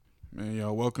Man,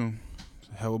 y'all, welcome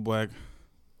to Hella Black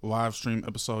live stream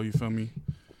episode, you feel me?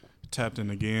 Tapped in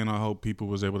again. I hope people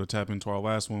was able to tap into our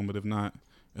last one, but if not,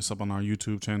 it's up on our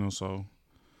YouTube channel, so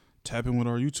tap in with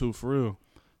our YouTube, for real.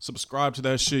 Subscribe to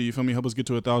that shit, you feel me? Help us get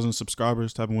to 1,000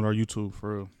 subscribers, tap in with our YouTube,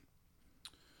 for real.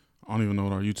 I don't even know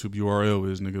what our YouTube URL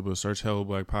is, nigga, but search Hella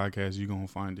Black Podcast, you gonna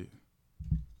find it.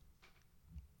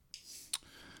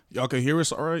 Y'all can hear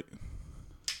us all right?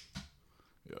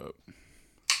 Yup.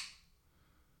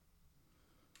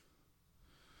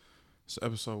 It's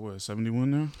episode, what,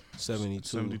 71 now? 72.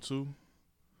 72?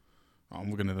 Oh, I'm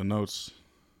looking at the notes.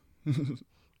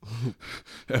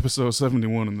 Episode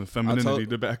 71 in the femininity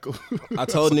debacle. I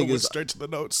told So niggas. went straight to the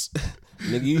notes.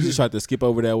 Nigga, you just tried to skip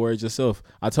over that word yourself.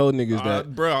 I told niggas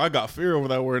that. Bro, I got fear over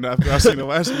that word after I seen it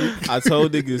last week. I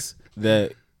told niggas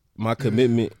that my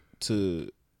commitment to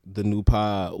the new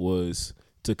pod was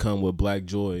to come with black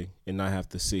joy and not have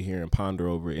to sit here and ponder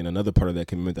over it. And another part of that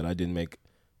commitment that I didn't make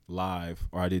live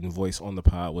or I didn't voice on the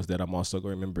pod was that I'm also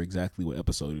going to remember exactly what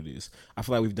episode it is. I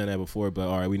feel like we've done that before, but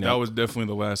all right, we know. That was definitely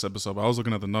the last episode. But I was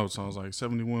looking at the notes. I was like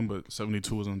 71, but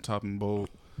 72 was on top and bold.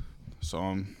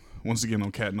 So once again,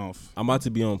 I'm catting off. I'm about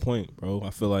to be on point, bro.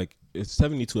 I feel like it's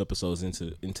 72 episodes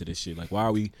into this shit. Like, why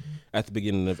are we at the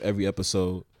beginning of every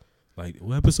episode? Like,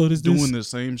 what episode is this? Doing the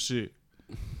same shit.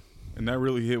 And that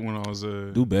really hit when I was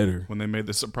do better. When they made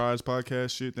the surprise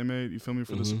podcast shit they made, you feel me,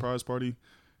 for the surprise party.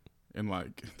 And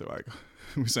like they're like,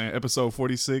 we saying episode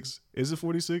 46. Is it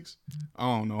 46? I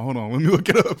don't know. Hold on, let me look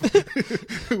it up.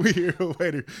 We hear it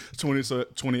later.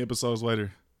 20 episodes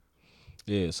later.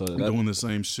 Yeah, so doing the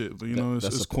same shit. But you know,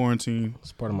 it's quarantine.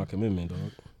 It's part of my commitment,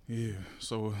 dog. Yeah.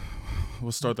 So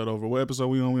we'll start that over. What episode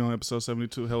we on? We on episode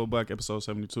 72. Hella Black episode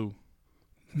 72.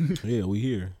 Yeah, we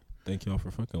here. Thank y'all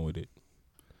for fucking with it.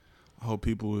 I hope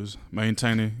people is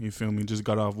maintaining, you feel me, just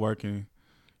got off work, and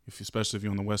especially if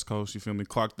you're on the West Coast, you feel me,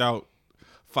 clocked out,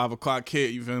 5 o'clock hit,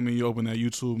 you feel me, you open that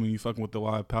YouTube and you fucking with the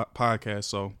live podcast.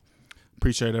 So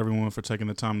appreciate everyone for taking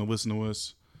the time to listen to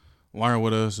us, learn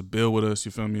with us, build with us,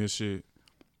 you feel me, and shit.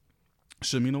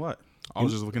 Should mean a lot. I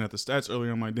was just looking at the stats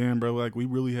earlier, I'm like, damn, bro, like we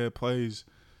really had plays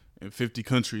in 50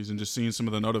 countries, and just seeing some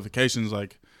of the notifications,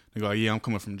 like, nigga, like, yeah, I'm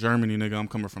coming from Germany, nigga. I'm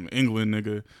coming from England,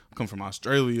 nigga. I'm coming from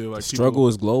Australia. Like, the struggle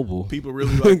is global. People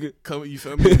really like come. You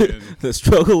feel me? And the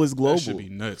struggle is global. That should be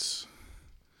nuts.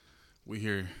 We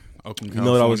here, Oakland, California. You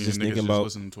know what I was just thinking about?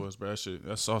 Listening to us, bro. That shit,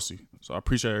 that's saucy. So I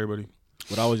appreciate everybody.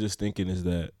 What I was just thinking is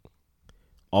that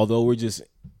although we're just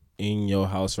in your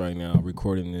house right now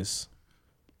recording this,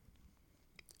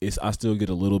 I still get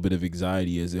a little bit of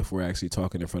anxiety as if we're actually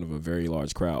talking in front of a very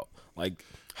large crowd. Like,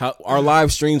 how our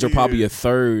live streams are probably a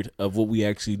third of what we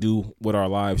actually do with our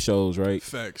live shows, right?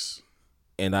 Facts.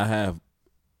 And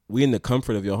we in the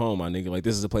comfort of your home, my nigga. Like,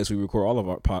 this is a place we record all of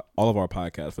our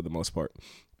podcasts for the most part.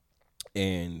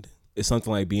 And it's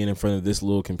something like being in front of this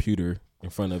little computer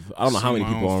in front of, I don't know how many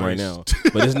people are on right now,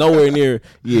 but it's nowhere near.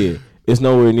 Yeah, it's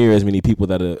nowhere near as many people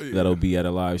that'll be at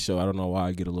a live show. I don't know why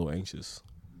I get a little anxious.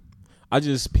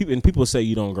 People say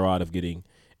you don't grow out of getting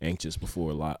anxious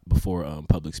before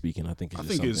public speaking. I think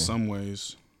in some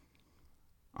ways,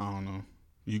 I don't know.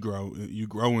 You grow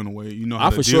in a way. You know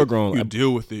how you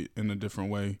deal with it in a different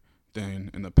way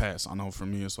than in the past. I know for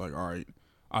me, it's like, all right,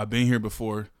 I've been here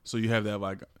before, so you have that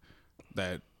like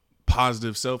that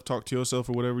positive self talk to yourself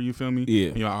or whatever. You feel me? Yeah.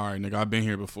 And you're like, all right, nigga, I've been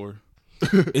here before.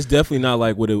 It's definitely not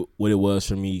like what it was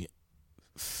for me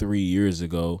 3 years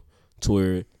ago, to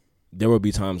where there would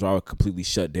be times where I would completely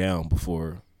shut down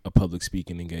before a public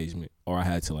speaking engagement, or I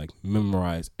had to like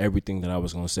memorize everything that I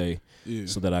was going to say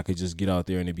so that I could just get out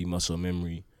there and it be muscle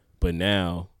memory. But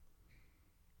now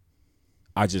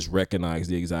I just recognize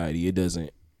the anxiety. It doesn't,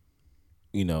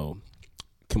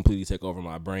 completely take over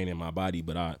my brain and my body,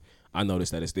 but I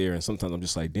notice that it's there. And sometimes I'm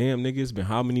just like, damn, niggas been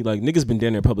how many, like, niggas been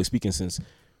down there public speaking since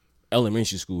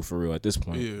elementary school for real at this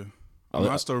point. Yeah.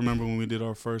 I still remember when we did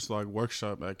our first like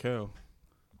workshop at Cal.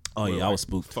 Oh yeah, like I was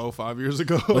spooked 4 or 5 years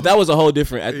ago. But that was a whole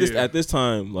different at this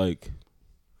time. Like,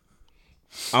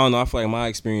 I don't know. I feel like my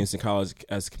experience in college,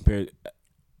 as compared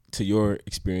to your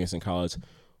experience in college,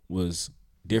 was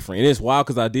different. And it's wild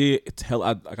because I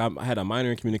had a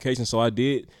minor in communication, so I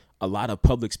did a lot of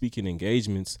public speaking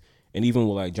engagements, and even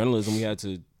with like journalism, we had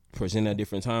to present at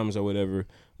different times or whatever.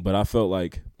 But I felt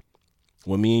like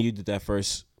when me and you did that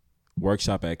first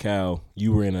workshop at Cal,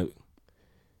 you were in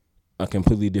a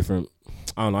completely different.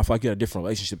 I don't know. I feel like you had a different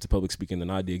relationship to public speaking than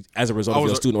I did as a result of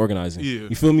your student organizing. Yeah.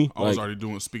 You feel me? I was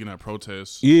already speaking at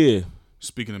protests. Yeah.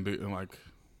 Speaking in like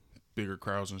bigger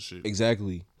crowds and shit.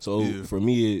 Exactly. So for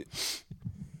me,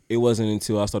 it wasn't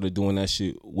until I started doing that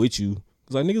shit with you.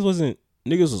 Cause like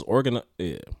niggas was organized.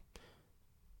 Yeah.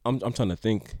 I'm trying to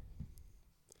think.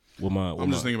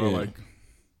 I'm just thinking about like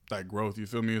that growth. You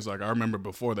feel me? It's like I remember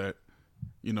before that.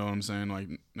 You know what I'm saying? Like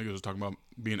niggas was talking about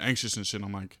being anxious and shit.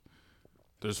 I'm like,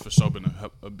 there's for sure been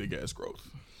a big ass growth.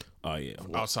 Oh yeah,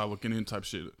 outside looking in type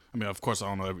shit. I mean, of course, I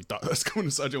don't know every thought that's going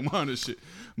inside your mind and shit,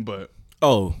 but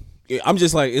I'm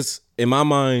just like, it's in my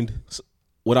mind.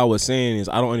 What I was saying is,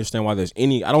 I don't understand why there's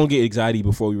any. I don't get anxiety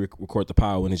before we record the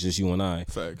pod when it's just you and I.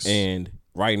 Facts. And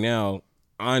right now,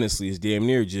 honestly, it's damn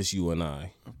near just you and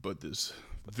I. But this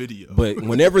video. But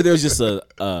whenever there's just a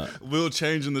little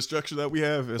change in the structure that we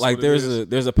have, like there's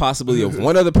a possibility of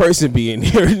one other person being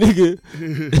here, nigga.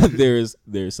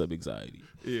 there's some anxiety.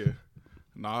 Yeah.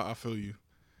 Nah, I feel you.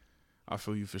 I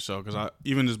feel you for sure. Because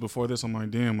even just before this, I'm like,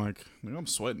 damn, like I'm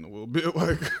sweating a little bit.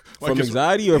 like from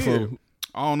anxiety or from?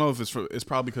 I don't know if it's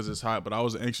probably because it's hot, but I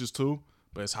was anxious too.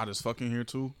 But it's hot as fucking here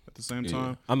too at the same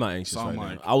time. I'm not anxious right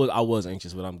now. I was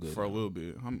anxious, but I'm good for a little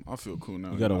bit. I feel cool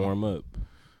now. You gotta warm up.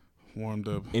 Warmed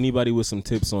up. Anybody with some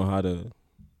tips on how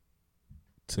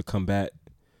to combat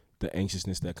the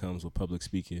anxiousness that comes with public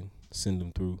speaking, send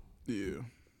them through. Yeah.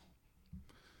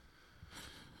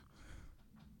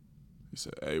 He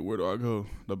said, hey, where do I go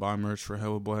to buy merch for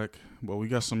Hella Black? Well, we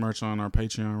got some merch on our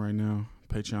Patreon right now.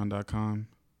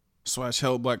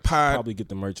 Patreon.com/Hella Black Pod. Probably get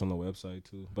the merch on the website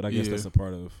too. But I guess that's a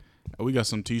part of. We got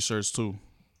some t-shirts too.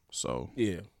 So.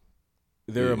 Yeah.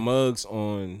 There are mugs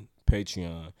on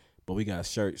Patreon. But we got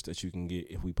shirts that you can get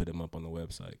if we put them up on the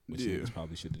website, which you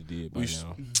probably should have did by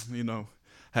now. You know,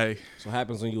 hey. So what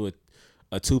happens when you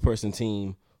a 2-person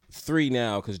team, 3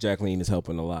 now because Jacqueline is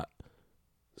helping a lot.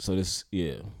 So this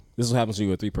is what happens when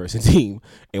you're a 3-person team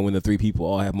and when the 3 people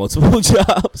all have multiple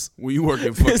jobs. When you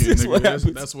working fucking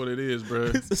nigga, that's what it is, bro.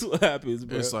 This is what happens,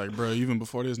 bro. It's like, bro, even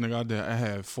before this, nigga, I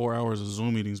had 4 hours of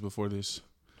Zoom meetings before this,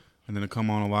 and then to come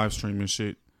on a live stream and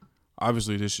shit.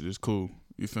 Obviously, this shit is cool.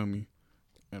 You feel me?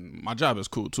 And my job is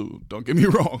cool too. Don't get me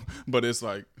wrong, but it's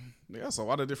like that's a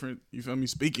lot of different. You feel me?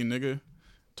 Speaking, nigga,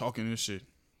 talking and shit.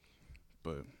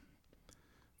 But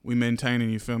we maintaining.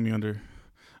 You feel me? Under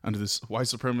this white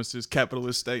supremacist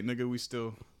capitalist state, nigga. We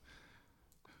still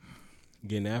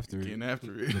getting after it.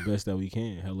 The best that we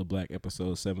can. Hella Black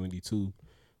episode 72.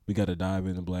 We gotta dive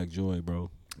into Black Joy, bro.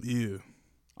 Yeah,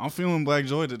 I'm feeling Black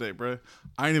Joy today, bro.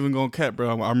 I ain't even gonna cap,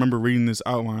 bro. I remember reading this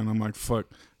outline. I'm like, fuck.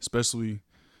 Especially.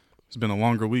 It's been a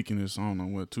longer week and it's, I don't know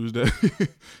what, Tuesday.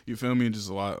 You feel me? Just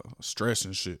a lot of stress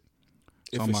and shit.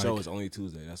 So if for sure it's only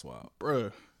Tuesday, that's wild.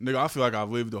 Bruh, nigga, I feel like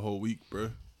I've lived the whole week,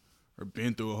 bruh. Or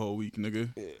been through a whole week,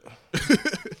 nigga. Yeah.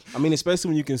 I mean,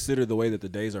 especially when you consider the way that the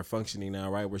days are functioning now,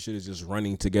 right? Where shit is just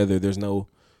running together. There's no,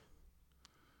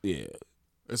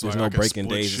 there's like no breaking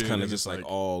days. It's kind of just like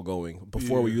all going.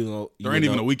 Before there ain't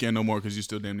even a weekend no more because you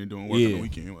still damn near doing work on the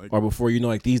weekend. Like, or before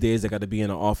like these days I got to be in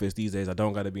the office. These days I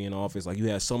don't got to be in the office. Like you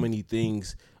had so many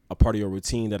things a part of your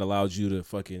routine that allowed you to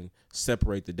fucking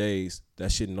separate the days.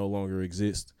 That shit no longer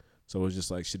exists. So it's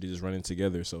just like shit is just running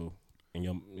together. So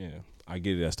I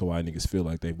get it as to why niggas feel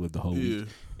like they've lived the whole week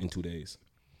in 2 days.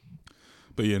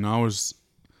 But I was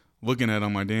looking at it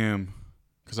on my damn,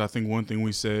 because I think one thing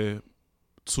we said.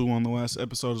 2 on the last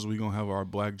episode is we gonna have our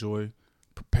Black Joy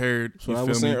prepared. So I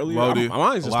was saying earlier,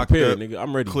 I'm just prepared, nigga.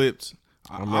 I'm ready. Clipped.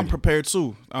 I'm prepared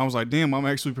too. I was like, damn, I'm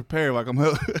actually prepared. Like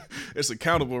it's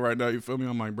accountable right now. You feel me?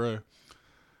 I'm like, bruh.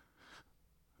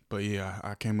 But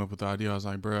I came up with the idea. I was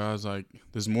like,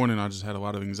 this morning I just had a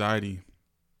lot of anxiety,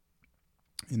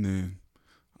 and then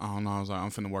I don't know. I was like,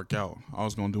 I'm finna work out. I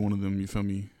was gonna do one of them. You feel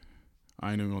me?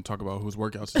 I ain't even gonna talk about whose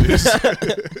workouts it is.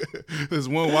 There's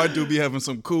one white dude be having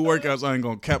some cool workouts. I ain't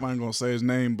gonna cap. I ain't gonna say his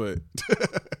name, but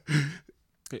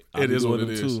it is what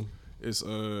it is. Too. It's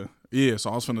so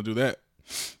I was finna do that,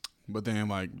 but then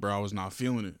like, bro, I was not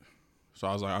feeling it. So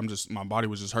I was like, my body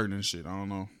was just hurting and shit. I don't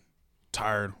know,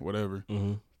 tired, whatever.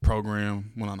 Mm-hmm.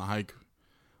 Program went on a hike.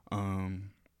 So I'm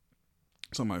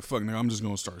like, fuck, nigga, I'm just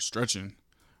gonna start stretching,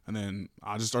 and then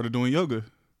I just started doing yoga.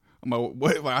 I'm like,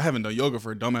 what? Like, I haven't done yoga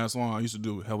for a dumbass long. I used to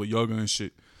do hella yoga and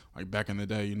shit, like back in the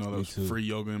day. You know, there was free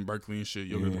yoga in Berkeley and shit,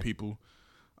 yoga to people.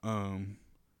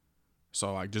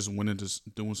 So I just went into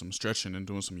doing some stretching and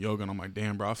doing some yoga, and I'm like,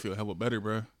 damn, bro, I feel hella better,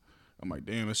 bro. I'm like,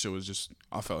 damn, that shit was just,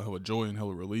 I felt hella joy and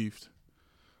hella relieved.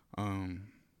 But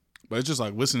it's just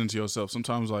like listening to yourself.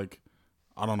 Sometimes like,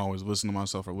 I don't always listen to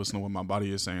myself or listen to what my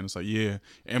body is saying. It's like, in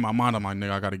my mind, I'm like,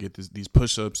 nigga, I got to get these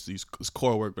push-ups, this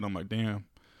core work, but I'm like, damn.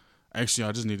 Actually,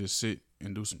 I just need to sit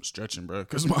and do some stretching, bro.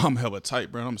 Because I'm hella tight,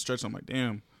 bro. I'm stretching. I'm like,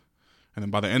 damn. And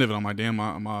then by the end of it, I'm like, damn,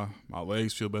 my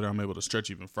legs feel better. I'm able to stretch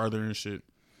even further and shit.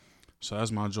 So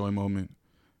that's my joy moment.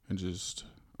 And just,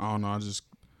 I don't know, I just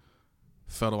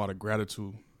felt a lot of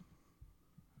gratitude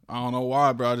I don't know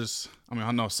why, bro.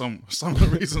 I know some of the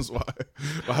reasons why,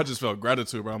 but I just felt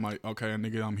gratitude, bro. I'm like, okay,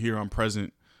 nigga, I'm here, I'm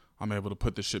present. I'm able to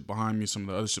put this shit behind me, some of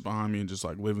the other shit behind me, and just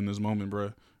like live in this moment, bro.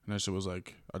 And that shit was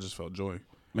like, I just felt joy.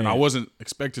 Man. And I wasn't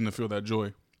expecting to feel that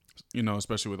joy, you know,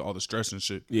 especially with all the stress and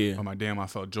shit. Yeah. I'm like, damn, I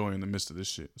felt joy in the midst of this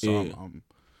shit. So yeah.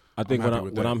 I think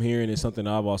what I'm hearing is something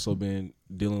I've also been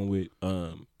dealing with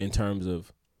in terms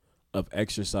of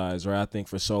exercise, right? I think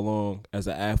for so long as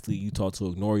an athlete, you taught to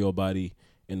ignore your body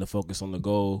and to focus on the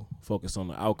goal, focus on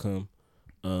the outcome.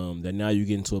 That now you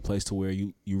get into a place to where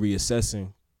you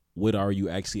reassessing what are you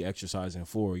actually exercising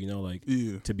for, you know, like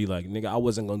to be like, nigga, I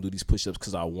wasn't going to do these push-ups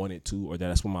because I wanted to or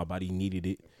that's when my body needed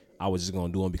it. I was just going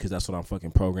to do them because that's what I'm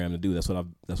fucking programmed to do. That's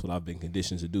what I've been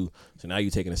conditioned to do. So now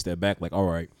you're taking a step back like, all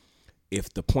right,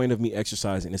 if the point of me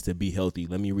exercising is to be healthy,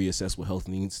 let me reassess what health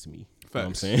means to me. You know what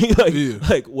I'm saying?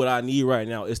 like what I need right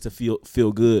now is to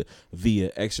feel good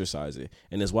via exercising.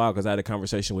 And it's wild because I had a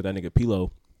conversation with that nigga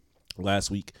Pilo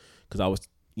last week because I was,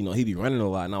 you know, he be running a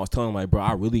lot. And I was telling him, like, bro,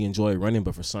 I really enjoy running,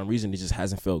 but for some reason it just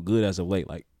hasn't felt good as of late.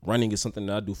 Like running is something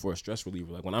that I do for a stress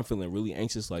reliever. Like when I'm feeling really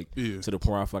anxious, like to the point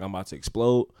where I feel like I'm about to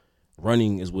explode,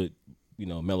 running is what, you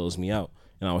know, mellows me out.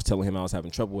 And I was telling him I was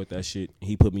having trouble with that shit.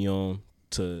 He put me on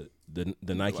to the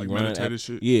Nike like Run app.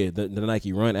 Shit? Yeah, the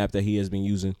Nike Run app that he has been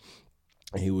using.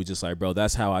 And he was just like, bro,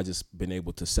 that's how I just been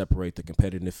able to separate the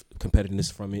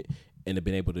competitiveness from it and have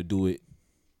been able to do it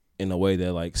in a way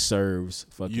that like serves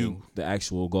fucking the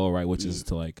actual goal, right? Which is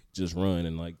to like just run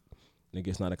and like, nigga,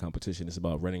 it's not a competition. It's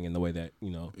about running in the way that,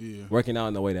 you know, working out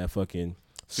in the way that fucking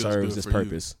serves its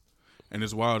purpose. You. And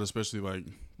it's wild, especially like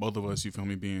both of us, you feel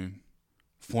me, being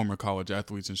former college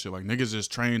athletes and shit. Like niggas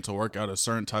just trained to work out a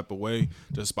certain type of way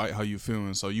despite how you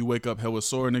feeling. So you wake up hella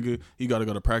sore, nigga, you gotta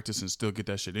go to practice and still get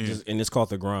that shit in. And it's called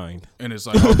the grind. And it's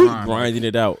like grind. Grinding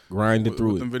it out. Grinding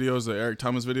through with it. Them videos, the Eric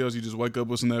Thomas videos, you just wake up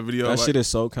what's in that video. That like, shit is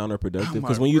so counterproductive.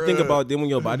 Because when you think about then when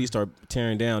your body start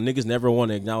tearing down, niggas never want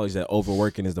to acknowledge that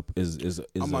overworking is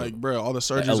I'm like, bro, all the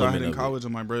surgeries I had in college,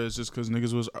 I'm like, bro, it's just because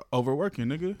niggas was overworking,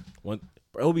 nigga.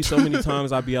 It'll be so many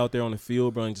times I be out there on the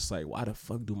field, bro, and just like, why the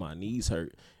fuck do my knees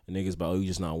hurt? And niggas be like, oh, you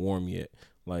just not warm yet.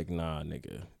 Like, nah,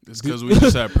 nigga. It's because we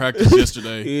just had practice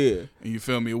yesterday. Yeah. And you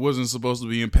feel me? It wasn't supposed to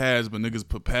be in pads, but niggas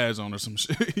put pads on or some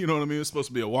shit. You know what I mean? It's supposed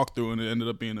to be a walkthrough, and it ended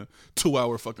up being a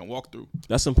 2-hour fucking walkthrough.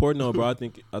 That's important, though, bro. I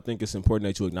think it's important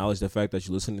that you acknowledge the fact that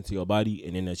you're listening to your body,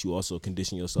 and then that you also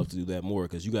condition yourself to do that more.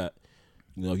 Because you got,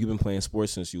 you know, you've been playing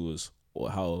sports since you was,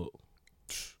 how old?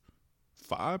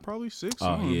 5, probably 6.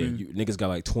 Oh yeah, niggas got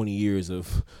like 20 years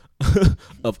of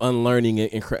of unlearning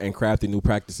and crafting new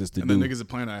practices to do. And then niggas are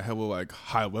playing at hella like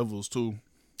high levels too.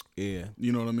 Yeah,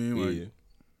 you know what I mean. Like, yeah.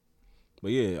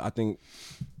 But yeah, I think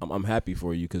I'm happy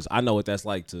for you because I know what that's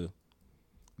like to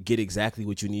get exactly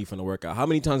what you need from the workout. How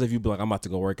many times have you been like, I'm about to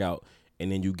go work out,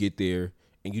 and then you get there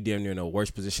and you damn near in a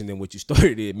worse position than what you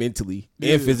started in mentally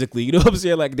and physically? You know what I'm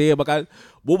saying? Like, damn, like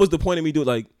what was the point of me doing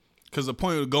like? Because the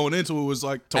point of going into it was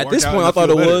like to at work this out point I thought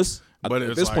it better. was. But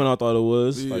at this point I thought it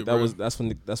was. Yeah, like that's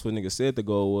what niggas said the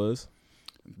goal was.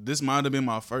 This might have been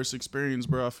my first experience,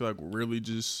 bro. I feel like really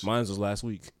just mine was last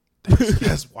week.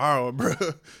 That's wild, bro.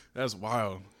 That's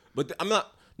wild. But I'm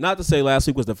not to say last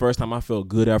week was the first time I felt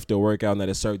good after a workout and that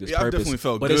it served its purpose. I definitely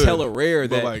felt but good. But it's hella rare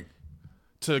that like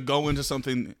to go into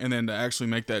something and then to actually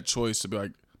make that choice to be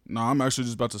like, nah, I'm actually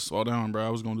just about to slow down, bro. I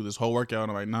was gonna do this whole workout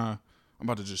and I'm like, nah, I'm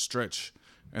about to just stretch.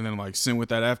 And then like sitting with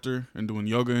that after and doing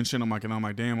yoga and shit. I'm like,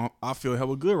 damn, I feel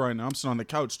hella good right now. I'm sitting on the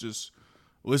couch just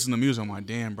listening to music. I'm like,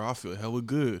 damn, bro, I feel hella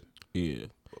good. Yeah.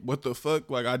 What the fuck?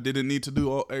 Like I didn't need to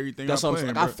do everything. That's what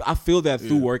I'm saying. I feel that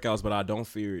through workouts, but I don't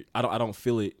fear it. I don't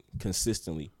feel it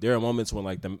consistently. There are moments when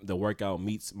like the workout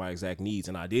meets my exact needs,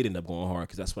 and I did end up going hard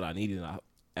because that's what I needed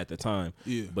at the time.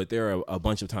 Yeah. But there are a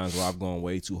bunch of times where I've gone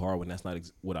way too hard when that's not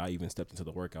what I even stepped into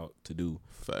the workout to do.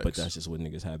 Facts. But that's just what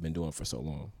niggas have been doing for so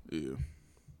long. Yeah.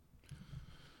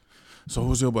 So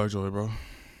who's your black joy, bro?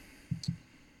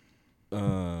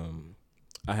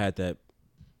 I had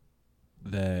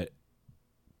that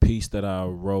piece that I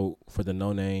wrote for the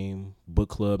No Name Book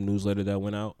Club newsletter that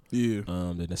went out. Yeah.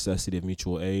 The necessity of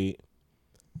mutual aid.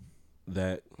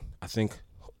 That I think,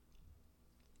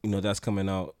 you know, that's coming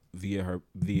out via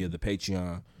the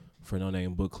Patreon for No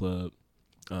Name Book Club.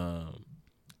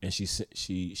 And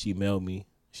she mailed me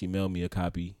a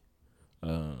copy.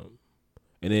 And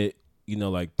it, you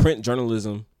know, like print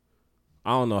journalism,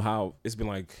 I don't know how, it's been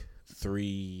like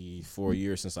 3-4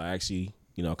 years since I actually,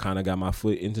 you know, kind of got my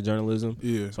foot into journalism.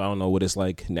 Yeah. So I don't know what it's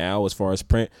like now as far as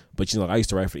print, but you know, I used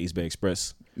to write for East Bay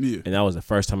Express. Yeah. And that was the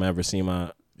first time I ever seen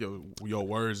my your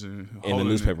words in the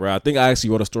newspaper. I think I actually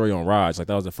wrote a story on Raj. Like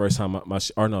that was the first time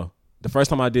the first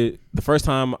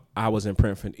time I was in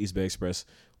print for East Bay Express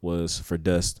was for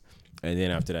Dust. And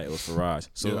then after that, it was for Raj.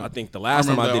 So I think the last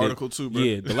time I did it, too, bro.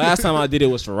 the last time I did it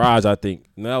was for Raj. I think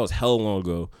and that was hell long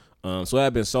ago. So it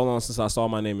had been so long since I saw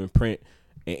my name in print.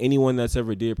 And anyone that's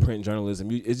ever did print journalism,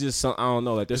 it's just some, I don't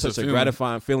know. Like there's such a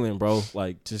gratifying feeling, bro.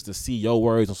 Like just to see your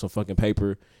words on some fucking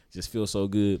paper, just feels so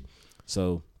good.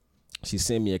 So she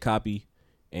sent me a copy,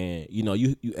 and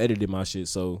you edited my shit.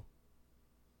 So.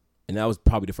 And that was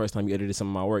probably the first time you edited some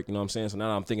of my work, you know what I'm saying? So now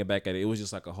that I'm thinking back at it, it was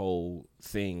just like a whole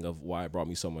thing of why it brought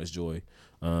me so much joy.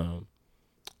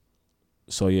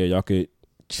 So yeah, y'all could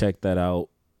check that out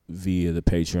via the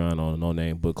Patreon on No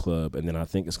Name Book Club. And then I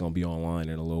think it's going to be online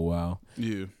in a little while.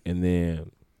 Yeah. And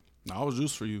then. I was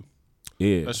juiced for you.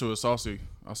 Yeah. That shit was saucy.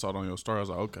 I saw it on your story. I was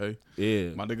like, okay.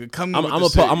 Yeah. My nigga, come I'm going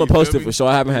to post it for sure.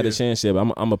 I haven't had a chance yet, but I'm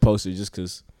going to post it just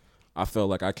because I felt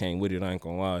like I came with it. I ain't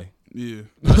going to lie. Yeah.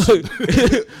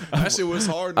 That shit was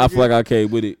hard. I feel like I came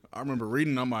with it. I remember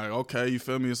reading, I'm like, okay, you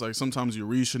feel me? It's like sometimes you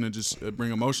read shit and just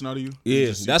bring emotion out of you.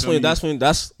 Yeah. That's when you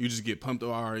just get pumped.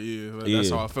 All right, yeah.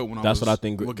 That's how I felt when I was what I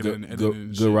think looking at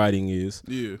it. Good writing is.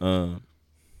 Yeah.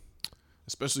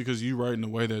 Especially because you write in a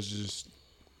way that's just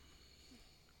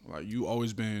like you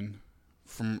always been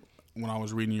from when I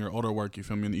was reading your older work, you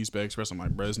feel me, in the East Bay Express, I'm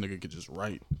like, bro, this nigga could just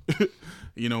write. And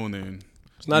then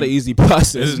it's not an easy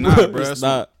process. It's not, bro. It's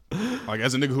not. Like,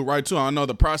 as a nigga who write too, I know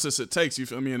the process it takes, you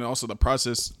feel me? And also the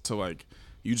process to, like,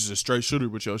 you just a straight shooter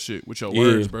with your shit, with your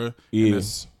words, bro. Yeah. And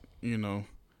that's,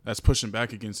 that's pushing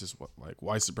back against this, like,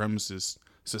 white supremacist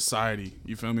society.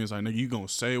 You feel me? It's like, nigga, you gonna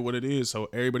say what it is so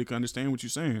everybody can understand what you're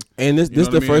saying. And this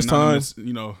the first time.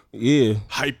 This,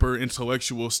 hyper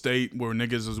intellectual state where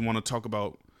niggas just want to talk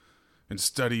about and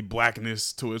study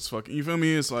blackness to its fucking, you feel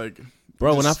me? It's like.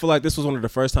 Bro, when I feel like this was one of the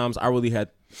first times I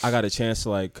got a chance to,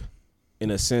 like, in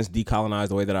a sense, decolonize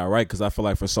the way that I write, because I feel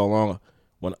like for so long,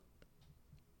 when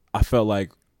I felt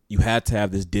like you had to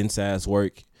have this dense ass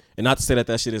work, and not to say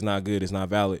that shit is not good, it's not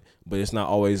valid, but it's not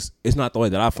the way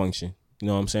that I function. You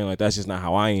know what I'm saying? Like, that's just not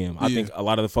how I am. I think a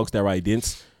lot of the folks that write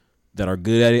dense, that are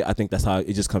good at it, I think that's how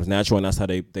it just comes natural, and that's how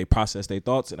they process their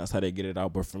thoughts, and that's how they get it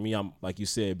out. But for me, I'm, like you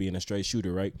said, being a straight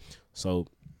shooter, right? So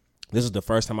this is the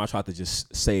first time I tried to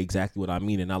just say exactly what I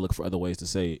mean and not look for other ways to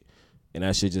say it. And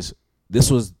that shit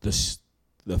this was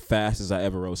the fastest I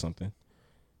ever wrote something.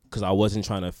 Because I wasn't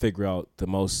trying to figure out the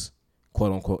most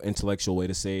quote unquote intellectual way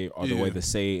to say it, or the way to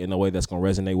say it in a way that's going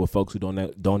to resonate with folks who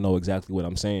don't know exactly what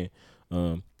I'm saying.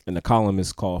 And the column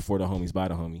is called For the Homies by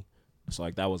the Homie. So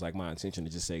like that was like my intention, to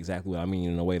just say exactly what I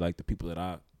mean in a way like the people that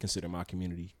I consider my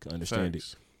community can understand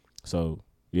it. So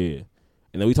yeah.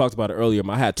 And then we talked about it earlier.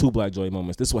 I had 2 Black Joy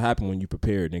moments. This is what happened when you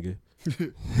prepared, nigga.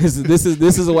 this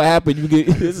is what happened.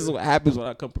 This is what happens when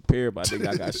I come prepared, my nigga.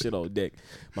 I got shit on deck.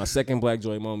 My second Black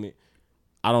Joy moment,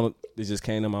 it just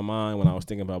came to my mind when I was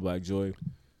thinking about Black Joy,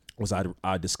 was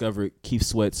I discovered Keith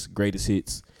Sweat's Greatest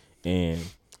Hits, and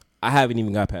I haven't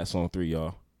even got past song 3,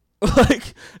 y'all.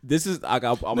 Like, this is I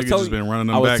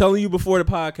was telling you before the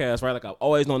podcast, right? Like, I've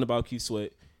always known about Keith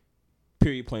Sweat,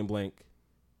 period, point blank.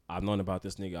 I've known about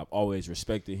this nigga. I've always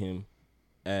respected him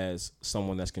as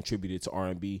someone that's contributed to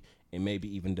R&B and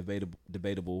maybe even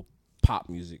debatable pop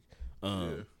music.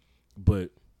 But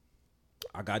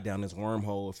I got down this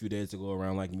wormhole a few days ago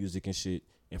around like music and shit,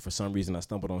 and for some reason I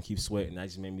stumbled on Keith Sweat, and that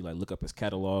just made me like look up his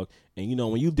catalog. And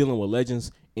when you're dealing with legends,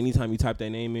 anytime you type their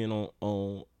name in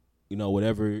on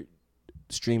whatever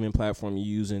streaming platform you're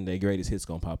using, their greatest hits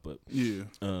gonna pop up. Yeah.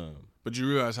 But you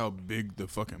realize how big the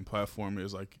fucking platform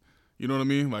is, like. You know what I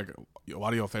mean? Like, a lot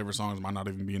of your favorite songs might not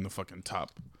even be in the fucking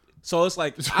top. So it's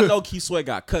like, I know Keith Sweat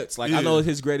got cuts. Like, I know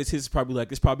his greatest hits probably like,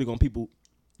 there are going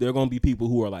to be people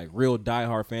who are like real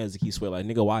diehard fans of Keith Sweat. Like,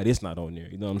 nigga, why this not on there?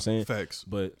 You know what I'm saying? Facts.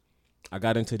 But I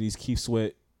got into these Keith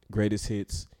Sweat greatest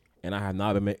hits, and I have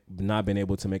not been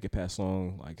able to make it past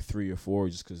song like 3 or 4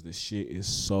 just because the shit is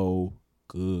so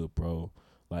good, bro.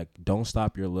 Like, Don't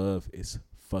Stop Your Love is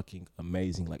fucking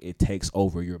amazing. Like, it takes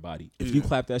over your body. If you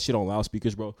clap that shit on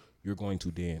loudspeakers, bro, you're going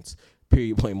to dance.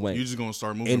 Period, point blank. You're just gonna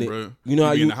start moving, bro. You know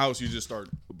how in the house, you just start,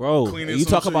 bro. Cleaning you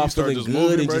talk about shit, feeling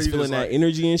good and just feeling that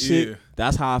energy and shit. Yeah.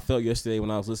 That's how I felt yesterday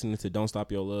when I was listening to "Don't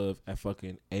Stop Your Love" at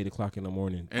fucking 8:00 in the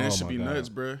morning. And it should be nuts,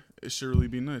 bro. It should really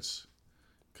be nuts,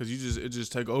 cause it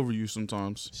just take over you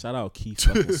sometimes. Shout out Keith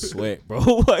fucking Sweat,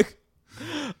 bro. Like,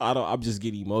 I'm just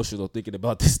getting emotional thinking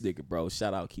about this nigga, bro.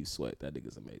 Shout out Keith Sweat. That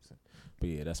nigga's amazing. But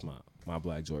yeah, that's my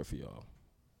Black Joy for y'all.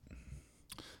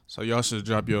 So y'all should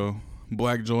drop your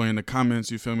Black Joy in the comments.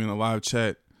 You feel me, in the live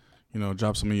chat.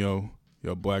 Drop some of your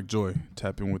Black Joy.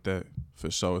 Tap in with that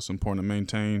for sure. It's important to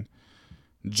maintain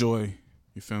joy.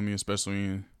 You feel me, especially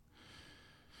in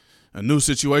a new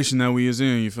situation that we is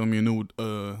in, you feel me? A new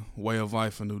way of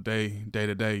life, a new day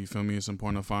to day, you feel me? It's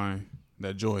important to find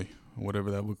that joy,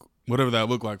 whatever that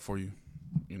look like for you,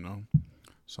 you know.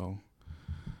 So,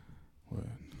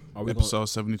 episode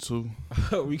 72.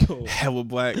 Are we going? Hella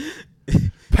Black.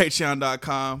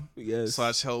 Patreon.com Yes.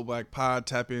 /Hella Black Pod.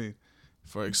 Tap in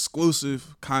for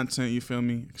exclusive content, you feel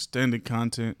me? Extended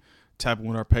content. Tap in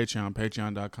with our Patreon,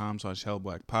 patreon.com /Hella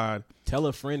Black Pod. Tell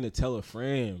a friend to tell a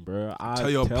friend, bro. Tell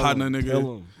your partner,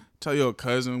 nigga. Tell your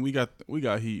cousin. We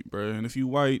got heat, bro. And if you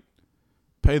white,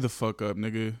 pay the fuck up,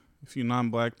 nigga. If you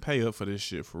non-black, pay up for this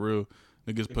shit, for real.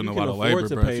 Niggas putting a lot of labor,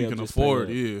 bro. If you can afford,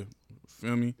 yeah.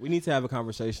 Feel me? We need to have a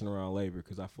conversation around labor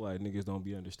because I feel like niggas don't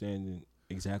be understanding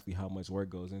exactly how much work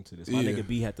goes into this. My nigga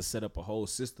B had to set up a whole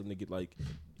system to get like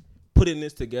putting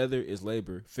this together is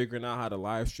labor. Figuring out how to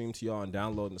live stream to y'all and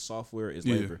downloading the software is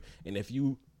labor. And if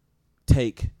you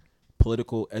take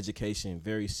political education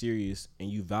very serious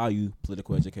and you value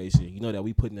political education, you know that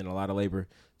we putting in a lot of labor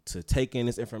to take in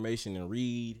this information and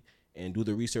read and do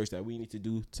the research that we need to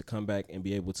do to come back and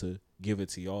be able to give it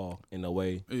to y'all in a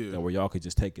way that where y'all could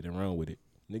just take it and run with it.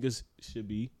 Niggas should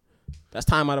be. That's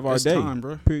time out of our day. Time,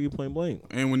 bro. Period, point blank.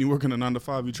 And when you working a 9 to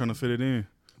 5, you trying to fit it in.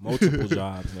 Multiple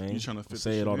jobs, man. You trying to fit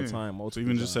say it all in. the time. Multiple so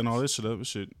even jobs. just setting all this shit up, it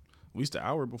should at least an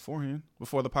hour beforehand,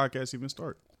 before the podcast even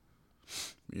start.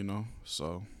 You know,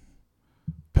 so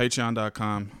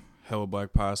Patreon.com Hella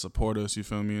Black Pod, support us. You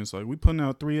feel me? It's like we putting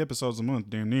out 3 episodes a month,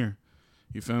 damn near.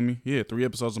 You feel me? Yeah, 3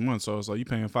 episodes a month. So it's like you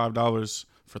paying $5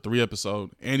 for 3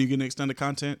 episodes, and you getting extended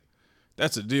content.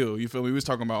 That's a deal. You feel me? We was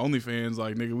talking about OnlyFans,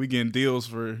 like nigga, we getting deals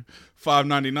for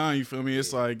 $5.99. You feel me?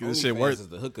 It's like this shit worth. Is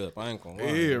the hookup. I ain't gonna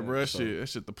lie. Yeah, man. bro, So that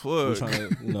shit the plug. we're trying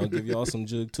to, give y'all some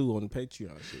jug too on the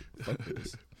Patreon shit. Fuck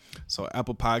this. So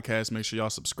Apple Podcasts, make sure y'all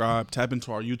subscribe. Tap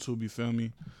into our YouTube. You feel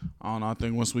me? I don't know. I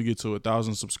think once we get to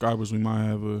 1,000 subscribers, we might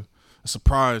have a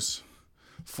surprise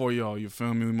for y'all. You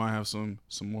feel me? We might have some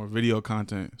more video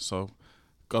content. So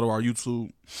go to our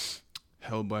YouTube.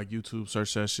 Hella Black YouTube,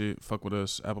 search that shit. Fuck with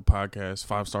us. Apple Podcasts,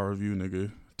 5-star review,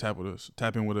 nigga. Tap with us.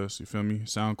 Tap in with us. You feel me?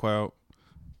 SoundCloud.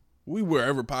 We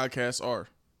wherever podcasts are.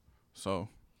 So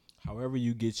however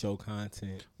you get your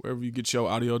content, wherever you get your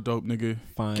audio dope, nigga,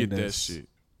 find get us. that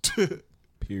shit.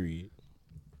 Period.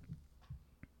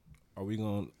 Are we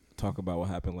gonna talk about what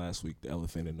happened last week? The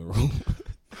elephant in the room.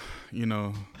 You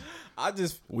know,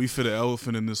 we fit an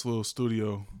elephant in this little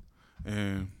studio,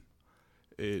 and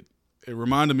it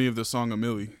reminded me of the song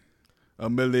Amelie. I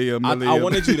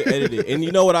wanted you to edit it. And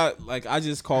you know what I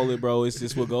just call it, bro. It's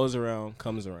just what goes around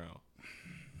comes around.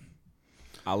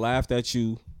 I laughed at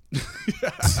you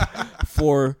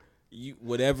for you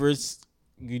whatever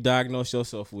you diagnosed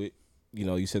yourself with. You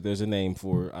know, you said there's a name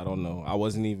for it. I don't know. I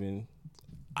wasn't even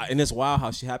and it's wild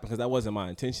how she happened because that wasn't my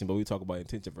intention, but we talk about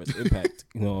intention versus impact.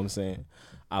 You know what I'm saying?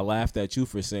 I laughed at you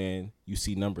for saying you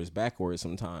see numbers backwards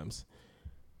sometimes.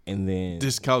 And then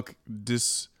dyscalculia.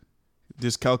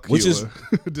 Which is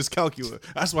dyscalculia.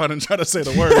 That's why I didn't try to say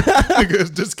the word.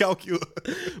 Because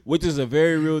dyscalculia. Which is a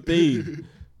very real thing.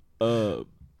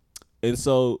 And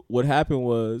so what happened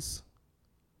was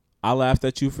I laughed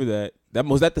at you for that.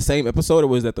 Was that the same episode or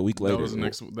was that the week later?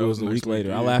 That was the week later.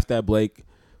 Yeah. I laughed at Blake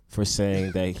for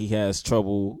saying that he has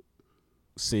trouble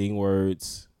seeing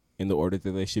words in the order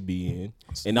that they should be in.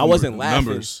 And I wasn't laughing.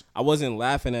 Numbers. I wasn't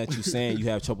laughing at you saying you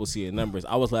have trouble seeing numbers.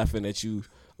 I was laughing at you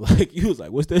like you was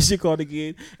like, what's that shit called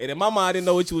again? And in my mind, I didn't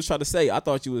know what you was trying to say. I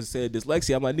thought you was saying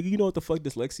dyslexia. I'm like, nigga, you know what the fuck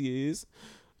dyslexia is?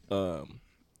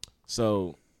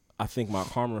 So I think my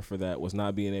karma for that was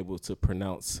not being able to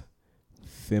pronounce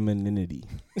femininity.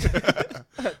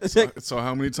 So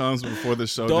how many times before the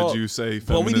show did you say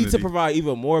femininity? Well, we need to provide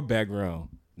even more background.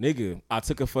 Nigga, I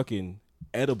took a fucking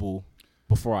edible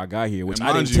before I got here, which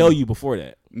I didn't tell you before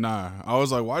that. Nah, I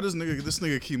was like, why does this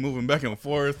nigga keep moving back and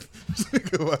forth?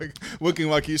 Like looking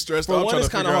like he's stressed out. For one, it's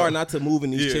kind of hard not to move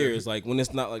in these chairs. Like when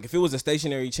it's not like if it was a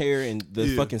stationary chair and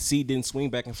the fucking seat didn't swing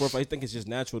back and forth, I think it's just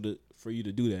natural for you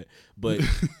to do that. But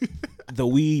the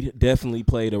weed definitely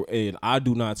played and I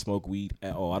do not smoke weed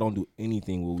at all. I don't do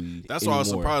anything with weed. That's why I was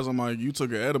surprised. I'm like, you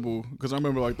took an edible because I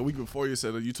remember like the week before you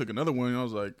said that you took another one. And I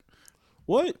was like,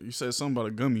 what? You said something about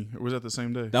a gummy, or was that the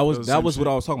same day? That was what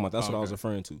I was talking about. That's what I was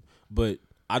referring to. But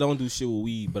I don't do shit with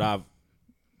weed. But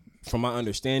from my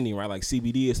understanding, right, like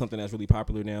CBD is something that's really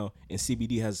popular now, and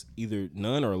CBD has either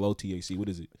none or low THC. What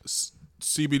is it?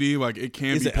 CBD, like it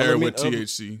can be paired with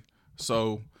THC.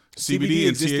 So CBD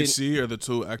and THC are the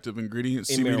two active ingredients.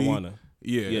 In CBD, marijuana.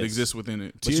 Yeah, yes. It exists within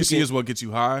it. But THC is what gets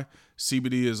you high.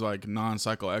 CBD is like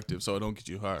non-psychoactive, so it don't get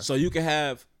you high. So you can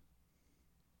have.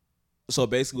 So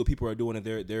basically, what people are doing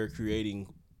is they're creating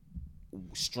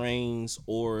strains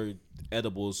or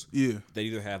edibles that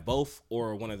either have both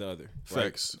or one or the other.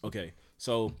 Facts. Right? Okay.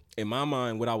 So in my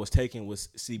mind, what I was taking was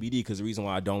CBD because the reason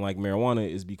why I don't like marijuana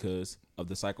is because of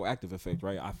the psychoactive effect,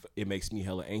 right? It makes me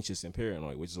hella anxious and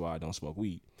paranoid, which is why I don't smoke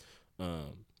weed.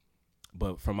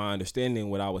 But from my understanding,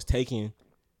 what I was taking,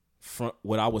 from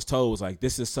what I was told was like,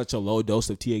 this is such a low dose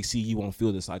of THC, you won't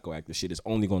feel the psychoactive shit. It's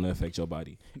only going to affect your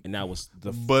body. And that was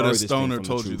the But a stoner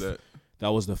told you that. That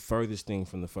was the furthest thing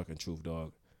from the fucking truth,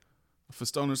 dog. If a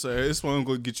stoner say, hey, this one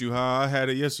going to get you high, I had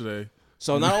it yesterday.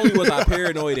 So not only was I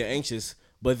paranoid and anxious,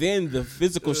 but then the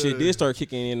physical shit did start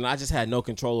kicking in, and I just had no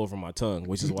control over my tongue,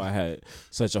 which is why I had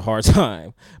such a hard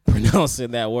time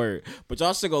pronouncing that word. But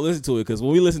y'all should go listen to it, because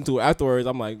when we listen to it afterwards,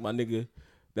 I'm like, my nigga,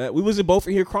 that we wasn't both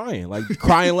in here crying,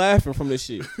 laughing from this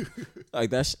shit.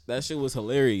 Like that shit was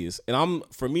hilarious. And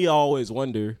for me, I always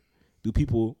wonder, do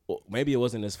people? Maybe it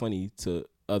wasn't as funny to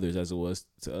others as it was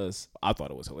to us. I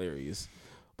thought it was hilarious,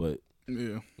 but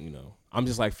I'm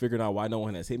just like figuring out why no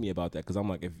one has hit me about that, because I'm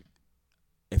like,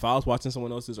 if I was watching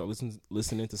someone else's or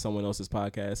listening to someone else's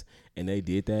podcast and they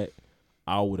did that,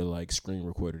 I would have like screen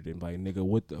recorded it and like, nigga,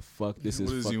 what the fuck? This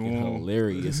is fucking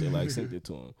hilarious, and like sent it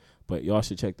to him. But y'all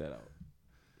should check that out.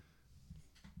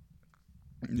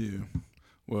 Yeah,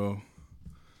 well,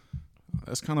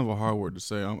 that's kind of a hard word to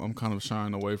say. I'm kind of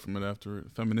shying away from it after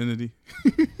it. Femininity.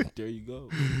 There you go.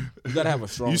 You gotta have a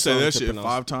strong. You say that shit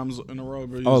 5 times in a row,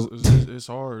 bro. It's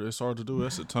hard. It's hard to do.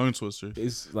 That's a tongue twister.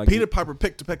 It's like Peter Piper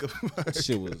picked a peck of.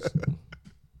 Shit was.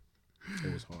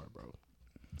 It was hard, bro.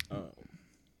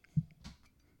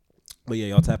 But yeah,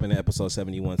 y'all tap into episode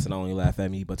 71 to not only laugh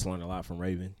at me, but to learn a lot from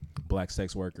Raven, black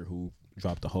sex worker who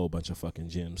dropped a whole bunch of fucking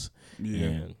gems. Yeah.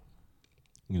 And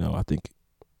I think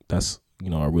that's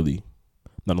a really,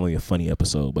 not only a funny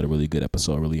episode, but a really good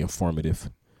episode, a really informative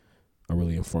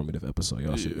episode.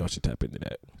 Y'all should tap into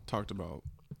that. Talked about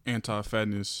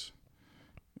anti-fatness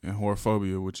and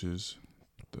whorephobia, which is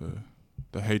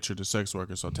the hatred of sex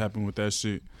workers. So tapping with that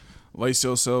shit. Lace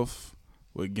yourself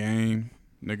with game,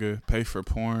 nigga. Pay for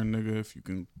porn, nigga, if you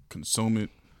can consume it.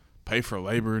 Pay for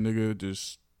labor, nigga.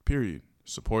 Just period.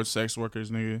 Support sex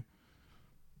workers, nigga.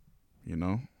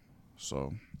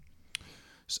 So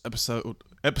this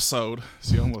episode.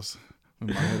 See, almost.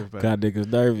 Got niggas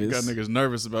nervous. Got niggas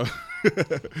nervous about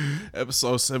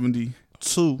episode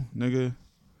 72, nigga.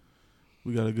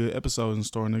 We got a good episode in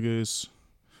store, nigga. It's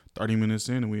 30 minutes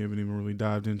in and we haven't even really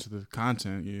dived into the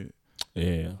content yet.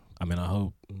 Yeah. I mean, I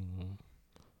hope. Mm-hmm.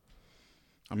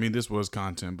 I mean, this was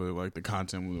content, but like the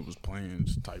content when it was playing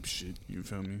type shit. You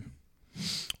feel me?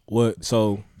 What?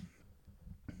 So,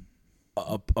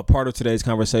 a part of today's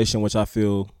conversation, which I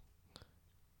feel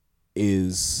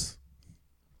is,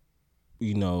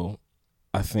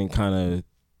 I think kind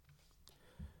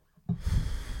of,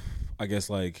 I guess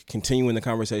like continuing the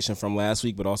conversation from last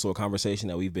week, but also a conversation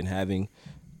that we've been having,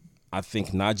 I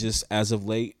think not just as of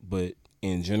late, but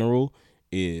in general,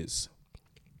 is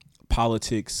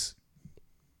politics.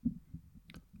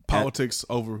 Politics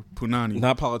over punani.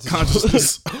 Not politics.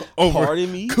 Consciousness over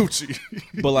pardon me? coochie.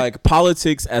 But like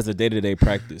politics as a day-to-day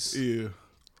practice. Yeah.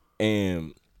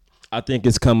 And I think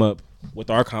it's come up with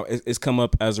it's come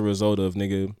up as a result of,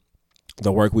 nigga,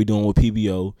 the work we doing with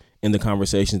PBO and the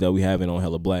conversations that we having on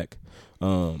Hella Black.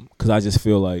 Cause I just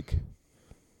feel like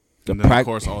of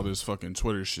course all this fucking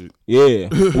Twitter shit. Yeah.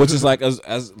 Which is like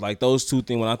as like those two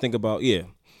things when I think about, yeah.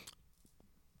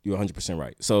 You're 100%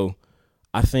 right. So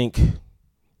I think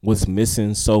what's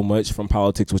missing so much from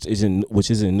politics, which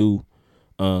isn't new,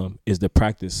 is the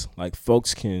practice. Like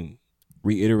folks can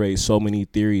reiterate so many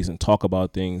theories and talk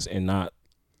about things and not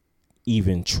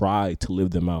even try to live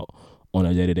them out on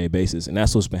a day-to-day basis. And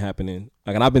that's what's been happening.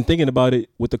 Like, and I've been thinking about it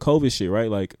with the COVID shit, right?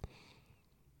 Like,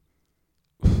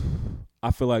 I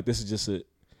feel like this is just a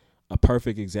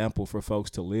perfect example for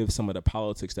folks to live some of the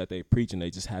politics that they preach, and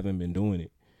they just haven't been doing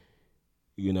it.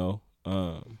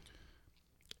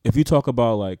 If you talk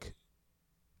about like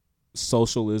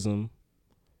socialism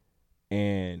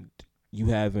and you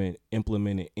haven't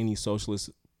implemented any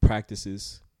socialist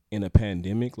practices in a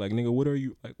pandemic, like, nigga, what are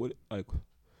you like? What like?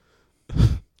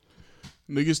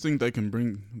 Niggas think they can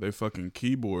bring their fucking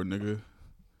keyboard, nigga,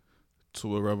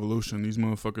 to a revolution. These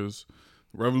motherfuckers,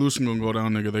 revolution gonna go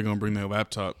down, nigga. They gonna bring their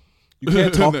laptop. You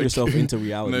can't talk yourself into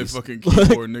reality. They fucking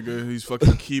keyboard, nigga. These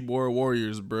fucking keyboard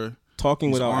warriors, bruh.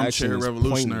 Talking without action is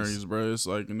revolutionaries, bro. It's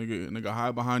like nigga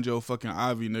hide behind your fucking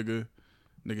ivy, nigga.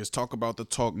 Niggas talk about the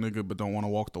talk, nigga, but don't want to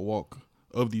walk the walk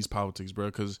of these politics, bro.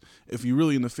 Because if you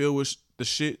really in the field with the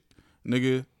shit,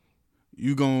 nigga,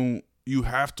 you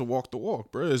have to walk the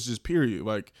walk, bro. It's just period.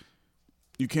 Like,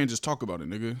 you can't just talk about it,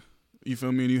 nigga. You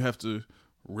feel me? And you have to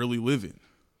really live it.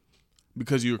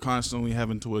 because you were constantly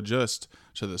having to adjust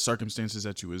to the circumstances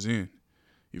that you was in.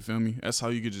 You feel me? That's how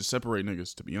you could just separate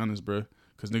niggas, to be honest, bro.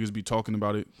 Because niggas be talking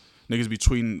about it. Niggas be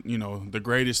tweeting, the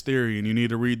greatest theory, and you need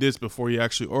to read this before you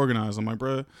actually organize. I'm like,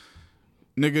 bro,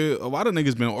 nigga, a lot of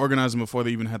niggas been organizing before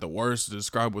they even had the words to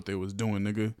describe what they was doing,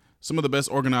 nigga. Some of the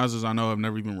best organizers I know have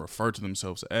never even referred to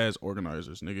themselves as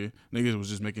organizers, nigga. Niggas was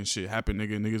just making shit happen,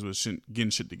 nigga. Niggas was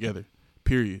getting shit together,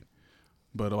 period.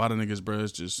 But a lot of niggas, bro,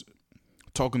 is just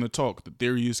talking the talk. The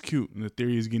theory is cute, and the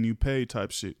theory is getting you paid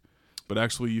type shit. But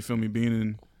actually, you feel me,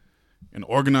 being in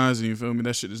organizing, you feel me,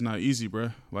 that shit is not easy,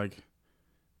 bro. Like,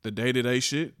 the day-to-day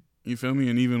shit, you feel me,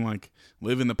 and even, like,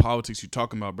 living the politics you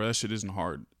talking about, bro, that shit isn't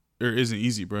hard. Or isn't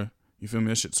easy, bro. You feel me?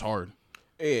 That shit's hard.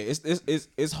 Yeah,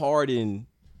 it's hard, and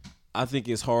I think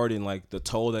it's hard in, like, the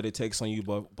toll that it takes on you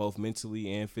both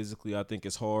mentally and physically. I think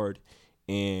it's hard,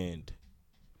 and,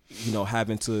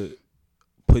 having to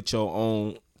put your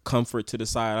own comfort to the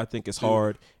side, I think it's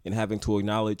hard, and having to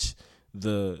acknowledge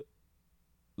the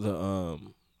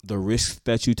risks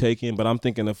that you take in. But I'm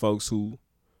thinking of folks who,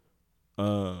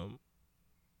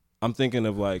 I'm thinking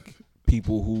of like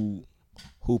people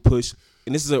who push,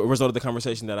 and this is a result of the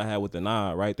conversation that I had with the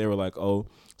Nod, right? They were like, oh,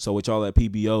 so with y'all at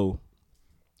PBO,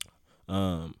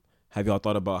 have y'all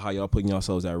thought about how y'all putting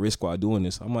yourselves at risk while doing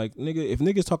this? I'm like, nigga, if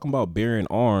niggas talking about bearing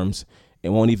arms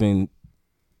and won't even,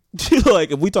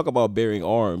 like, if we talk about bearing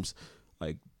arms,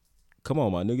 like, come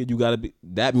on, my nigga, you gotta be.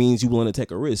 That means you willing to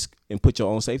take a risk and put your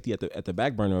own safety at the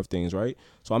back burner of things, right?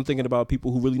 So I'm thinking about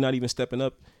people who really not even stepping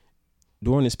up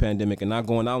during this pandemic and not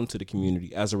going out into the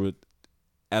community as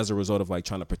a result of like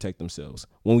trying to protect themselves.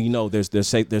 When we know there's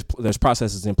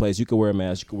processes in place. You can wear a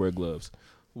mask, you can wear gloves.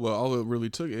 Well, all it really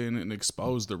took and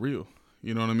exposed the real.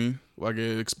 You know what I mean? Like,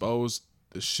 it exposed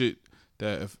the shit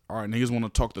that if all right, niggas want to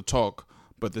talk the talk,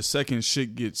 but the second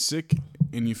shit gets sick,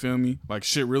 and you feel me, like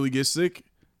shit really gets sick,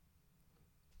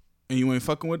 and you ain't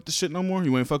fucking with the shit no more,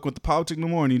 you ain't fucking with the politics no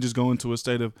more, and you just go into a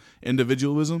state of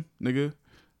individualism, nigga.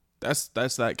 That's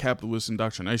that capitalist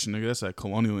indoctrination, nigga. That's that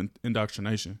colonial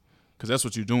indoctrination. Because that's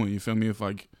what you're doing, you feel me? If,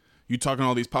 like, you talking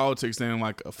all these politics, then,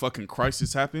 like, a fucking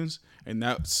crisis happens, and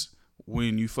that's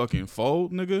when you fucking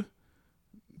fold, nigga,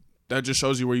 that just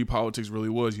shows you where your politics really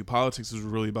was. Your politics was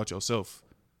really about yourself.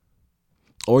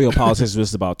 Or your politics is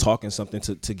just about talking something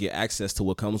to get access to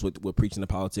what comes with preaching the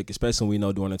politics, especially when we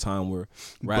know during a time where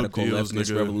radical deals,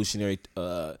 leftist nigga. revolutionary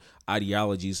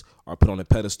ideologies are put on a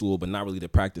pedestal, but not really the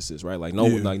practices, right? Like no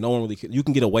one really. You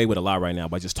can get away with a lot right now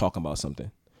by just talking about something.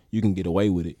 You can get away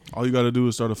with it. All you gotta do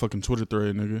is start a fucking Twitter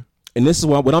thread, nigga. And this is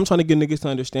what I'm trying to get niggas to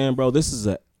understand, bro.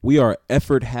 We are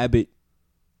effort habit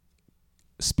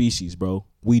species, bro.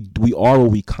 We are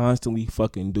what we constantly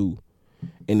fucking do,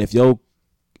 and if you're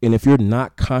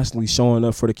not constantly showing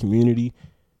up for the community,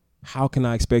 how can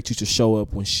I expect you to show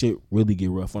up when shit really get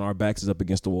rough, when our backs is up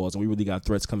against the walls and we really got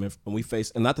threats coming and we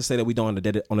face, and not to say that we don't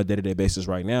on a day-to-day basis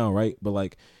right now, right? But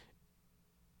like,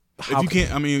 if you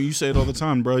can't, I mean, you say it all the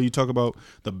time, bro. You talk about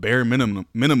the bare minimum.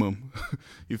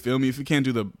 You feel me? If you can't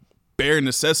do the bare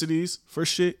necessities for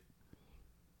shit,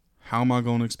 how am I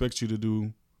going to expect you to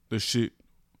do the shit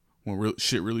when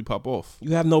shit really pop off?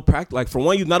 You have no practice. Like, for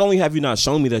one, you not only have you not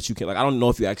shown me that you can, like, I don't know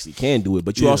if you actually can do it,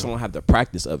 but you also don't have the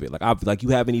practice of it. Like you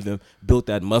haven't even built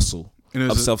that muscle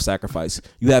of self-sacrifice.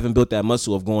 You haven't built that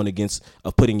muscle of going against,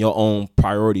 of putting your own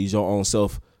priorities, your own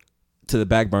self to the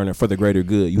back burner for the greater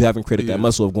good. You haven't created that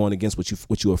muscle of going against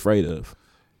what you're afraid of.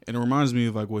 And it reminds me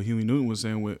of like what Huey Newton was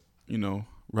saying with,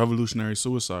 revolutionary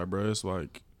suicide, bro. It's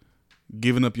like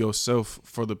giving up yourself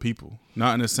for the people,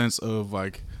 not in a sense of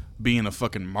like being a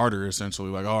fucking martyr, essentially.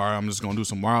 Like, all right, I'm just gonna do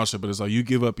some wild shit, but it's like you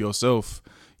give up yourself.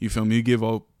 You feel me? You give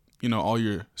up, all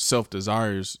your self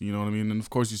desires. You know what I mean? And of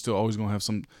course, you still always gonna have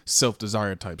some self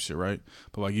desire type shit, right?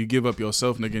 But like, you give up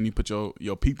yourself, nigga, and you put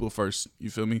your people first. You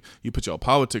feel me? You put your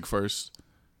politic first.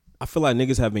 I feel like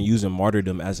niggas have been using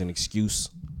martyrdom as an excuse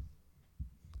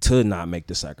to not make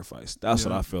the sacrifice. That's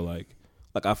what I feel like.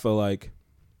 Like, I feel like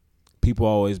people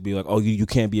always be like, oh, you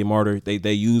can't be a martyr.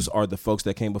 They use the folks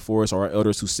that came before us or our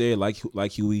elders who said, like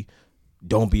Huey,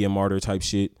 don't be a martyr type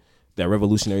shit. That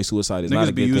revolutionary suicide is not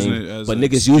a good thing. But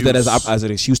niggas use that as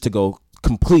an excuse to go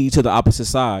completely to the opposite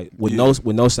side with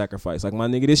no sacrifice. Like, my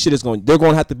nigga, this shit is going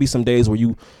to have to be some days where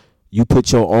you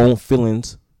put your own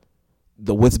feelings,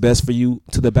 the what's best for you,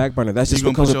 to the back burner. That's just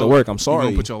what comes with the work. I'm sorry.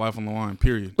 You're gonna put your life on the line,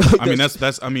 period. I mean,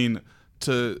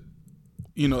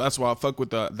 that's why I fuck with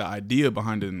the idea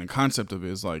behind it and the concept of it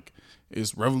is like,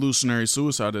 it's revolutionary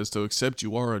suicide is to accept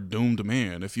you are a doomed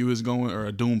man. If you is going, or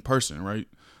a doomed person, right?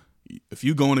 If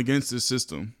you going against this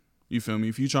system, you feel me?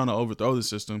 If you trying to overthrow the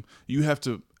system, you have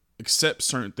to accept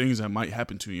certain things that might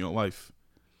happen to you in your life.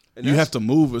 You have to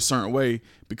move a certain way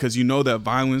because you know that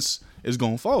violence is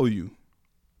gonna follow you.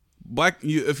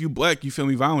 If you black, you feel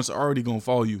me? Violence already gonna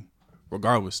follow you,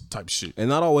 regardless. Type shit. And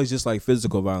not always just like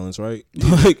physical violence, right?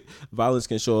 Like violence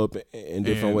can show up in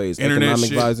different ways.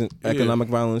 Economic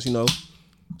violence, you know.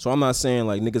 So I'm not saying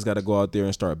like niggas got to go out there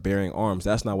and start bearing arms.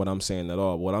 That's not what I'm saying at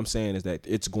all. What I'm saying is that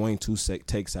it's going to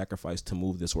take sacrifice to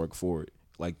move this work forward.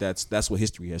 Like that's what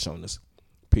history has shown us.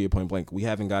 Period, point blank. We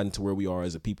haven't gotten to where we are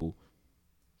as a people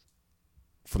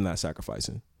from not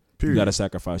sacrificing. Period. You got to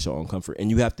sacrifice your own comfort,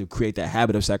 and you have to create that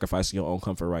habit of sacrificing your own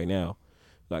comfort right now.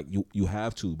 Like you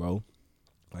have to, bro.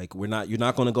 Like you're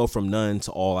not going to go from none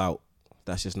to all out.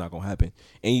 That's just not going to happen.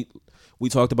 And we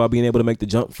talked about being able to make the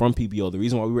jump from PBO. The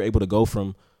reason why we were able to go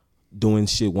from doing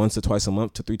shit once or twice a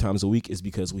month to 3 times a week is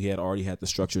because we had already had the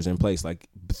structures in place. Like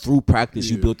through practice,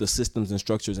 you built the systems and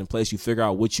structures in place. You figure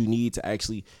out what you need to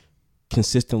actually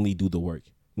consistently do the work.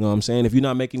 You know what I'm saying? If you're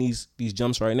not making these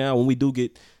jumps right now, when we do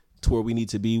get to where we need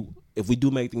to be, if we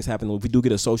do make things happen, if we do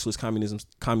get a socialist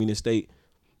communist state,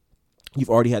 you've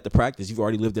already had the practice. You've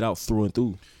already lived it out through and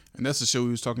through. And that's the shit we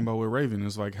was talking about with Raven.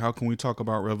 It's like, how can we talk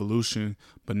about revolution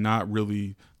but not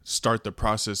really start the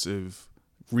process of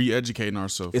re-educating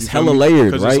ourselves? It's hella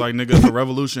layered, because right? It's like, nigga, the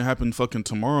revolution happened fucking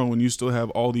tomorrow when you still have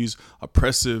all these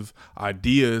oppressive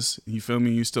ideas. You feel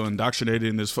me? You still indoctrinated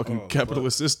in this fucking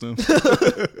capitalist system.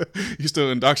 You still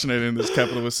indoctrinated in this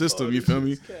capitalist system. You feel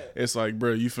me? It's like,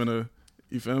 bro, you feel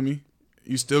me?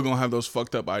 You still gonna have those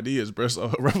fucked up ideas, bro.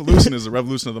 So a revolution is a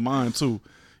revolution of the mind too.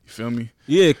 You feel me?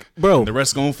 Yeah, bro. And the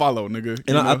rest gonna follow, nigga.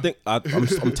 And I think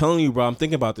I'm telling you, bro. I'm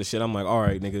thinking about this shit. I'm like, all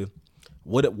right, nigga.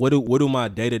 What do my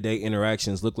day-to-day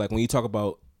interactions look like when you talk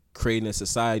about creating a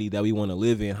society that we want to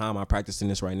live in? How am I practicing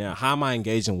this right now? How am I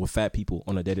engaging with fat people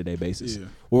on a day-to-day basis? Yeah.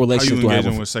 What relationships do I have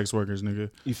engaging with sex workers, nigga?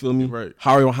 You feel me? Right.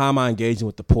 How am I engaging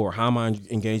with the poor? How am I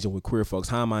engaging with queer folks?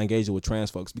 How am I engaging with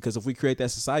trans folks? Because if we create that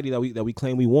society that we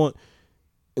claim we want,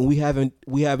 and we haven't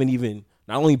even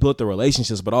not only built the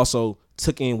relationships but also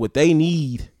took in what they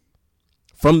need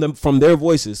from their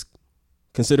voices,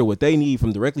 consider what they need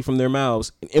directly from their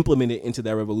mouths, and implement it into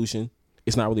that revolution,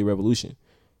 it's not really a revolution.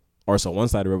 Or it's a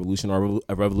one-sided revolution, or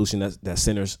a revolution that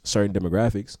centers certain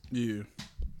demographics. Yeah.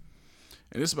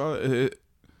 And it's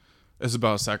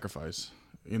about sacrifice.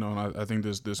 You know, and I think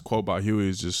this quote by Huey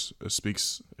is just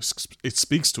speaks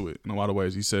to it in a lot of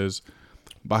ways. He says,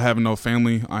 "By having no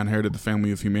family, I inherited the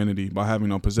family of humanity. By having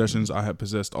no possessions, I had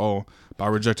possessed all. By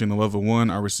rejecting the love of one,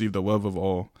 I received the love of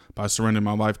all. By surrendering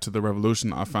my life to the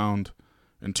revolution, I found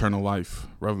eternal life."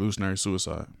 Revolutionary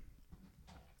suicide.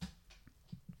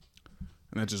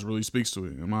 And that just really speaks to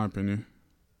it, in my opinion.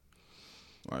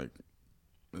 Like,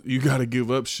 you gotta give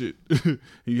up shit.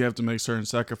 You have to make certain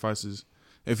sacrifices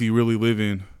if you really live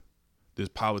in this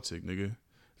politic, nigga.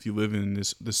 If you live in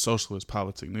this socialist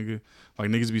politic, nigga. Like,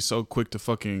 niggas be so quick to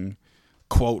fucking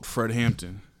quote Fred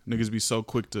Hampton. Niggas be so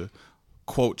quick to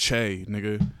quote Che,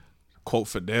 nigga. Quote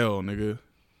Fidel, nigga.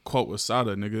 Quote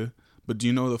Wasada, nigga. But do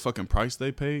you know the fucking price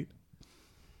they paid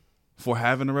for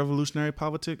having a revolutionary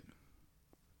politic?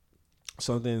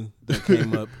 Something that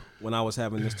came up when I was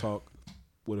having this talk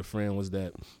with a friend was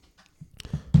that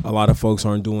a lot of folks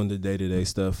aren't doing the day-to-day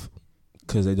stuff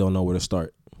because they don't know where to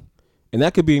start. And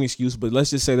that could be an excuse, but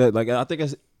let's just say that, like, I think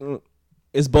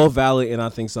it's both valid, and I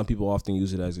think some people often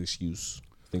use it as an excuse.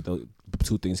 I think the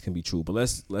two things can be true, but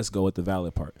let's go with the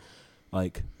valid part.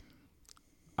 Like,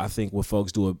 I think what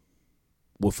folks do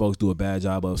a bad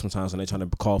job of sometimes when they're trying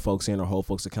to call folks in or hold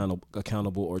folks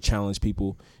accountable or challenge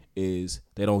people is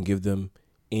they don't give them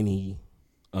any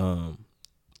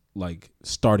like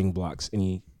starting blocks,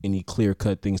 any clear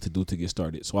cut things to do to get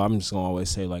started. So I'm just gonna always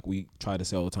say, like we try to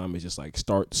say all the time, is just like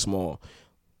start small.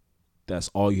 That's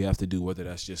all you have to do. Whether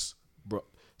that's just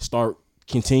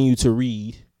continue to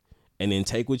read, and then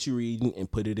take what you're reading and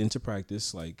put it into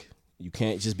practice. Like, you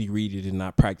can't just be reading and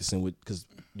not practicing with, because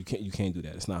you can't do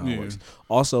that. It's not how it works.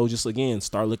 Also, just again,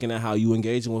 start looking at how you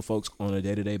engaging with folks on a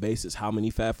day-to-day basis. How many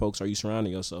fat folks are you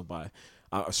surrounding yourself by?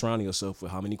 Surrounding yourself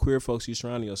with? How many queer folks are you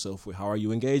surrounding yourself with? How are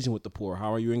you engaging with the poor?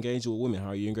 How are you engaging with women? How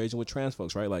are you engaging with trans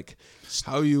folks? Right? Like,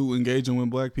 how are you engaging with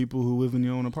black people who live in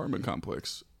your own apartment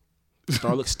complex?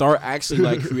 Start actually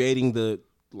like creating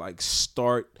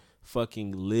start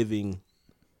fucking living.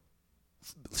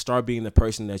 Start being the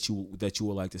person that you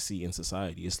would like to see in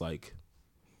society. It's like,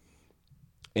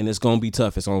 and it's gonna be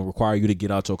tough. It's gonna require you to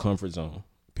get out your comfort zone.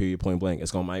 Period. Point blank.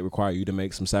 Might require you to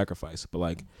make some sacrifice. But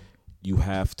like, you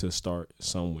have to start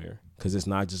somewhere, because it's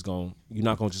not just you're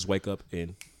not gonna just wake up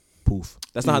and poof.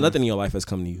 That's not how nothing in your life has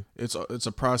come to you. It's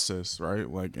a process, right?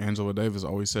 Like Angela Davis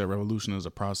always said, revolution is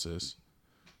a process.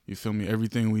 You feel me?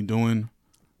 Everything we doing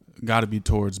got to be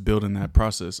towards building that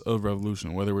process of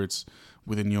revolution, whether it's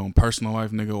within your own personal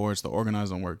life, nigga, or it's the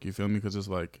organizing work. You feel me? Because it's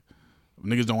like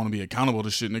niggas don't want to be accountable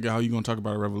to shit, nigga. How you gonna talk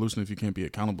about a revolution if you can't be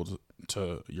accountable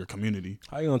to your community?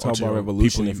 How you gonna talk about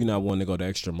revolution if you're not willing to go the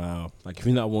extra mile? Like if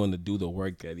you're not willing to do the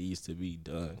work that needs to be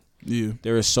done. Yeah,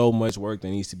 there is so much work that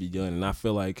needs to be done, and I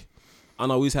feel like I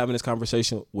know we was having this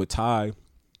conversation with Ty,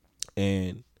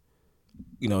 and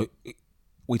you know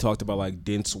we talked about like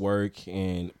dense work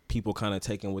and people kind of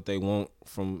taking what they want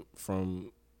from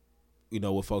you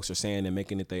know what folks are saying and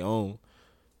making it their own.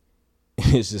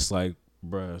 It's just like,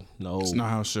 bruh, no, it's not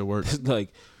how shit works.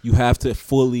 Like you have to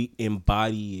fully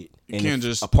embody it. You can't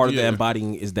just a part of the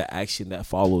embodying is the action that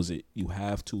follows it. You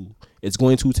have to. It's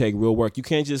going to take real work. You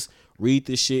can't just read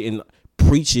this shit and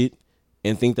preach it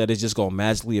and think that it's just gonna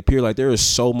magically appear. Like there is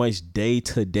so much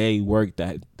day-to-day work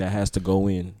that has to go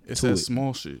in. It's that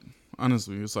small shit.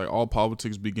 Honestly, it's like all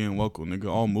politics begin local, nigga.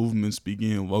 All movements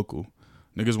begin local.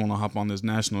 Niggas want to hop on this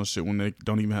national shit when they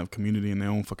don't even have community in their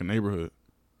own fucking neighborhood.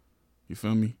 You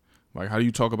feel me? Like, how do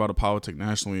you talk about a politic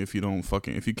nationally if you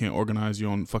can't organize your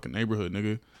own fucking neighborhood,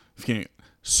 nigga? If you can't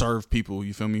serve people,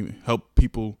 you feel me? Help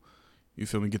people, you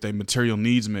feel me? Get their material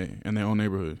needs met in their own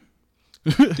neighborhood.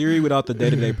 Theory without the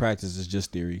day-to-day practice is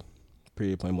just theory.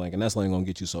 Period, plain blank. And that's only going to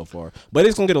get you so far. But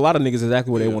it's going to get a lot of niggas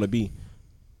exactly where they want to be.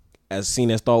 As seen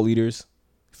as thought leaders,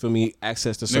 feel me,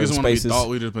 access to certain niggas spaces. Niggas want to be thought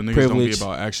leaders, but niggas privilege. don't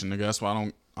be about action, nigga. That's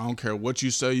why I don't care what you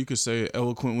say. You could say it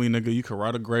eloquently, nigga. You could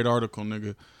write a great article,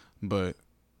 nigga. But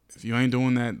if you ain't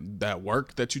doing that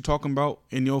work that you talking about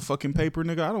in your fucking paper,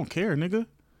 nigga, I don't care, nigga.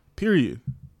 Period.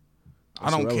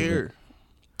 I don't care.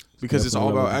 Because it's all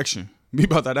about action. Be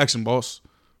about that action, boss.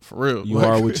 For real. You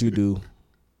are what you do.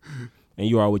 And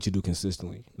you are what you do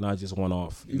consistently. Not just one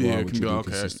off. You are what you do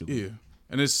consistently. Yeah.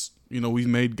 And it's, we've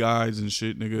made guides and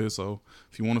shit, nigga. So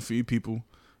if you want to feed people,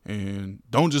 and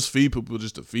don't just feed people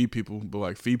just to feed people, but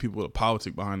like feed people with a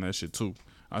politic behind that shit too.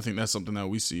 I think that's something that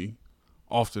we see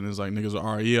often is like niggas are,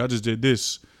 all right, yeah, I just did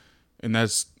this. And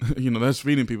that's, that's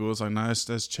feeding people. It's like, nah,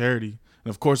 that's charity. And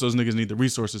of course those niggas need the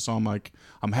resources. So I'm like,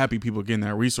 I'm happy people getting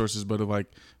that resources. But if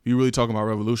you really talking about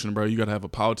revolution, bro, you got to have a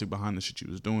politic behind the shit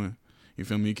you was doing. You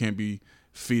feel me? You can't be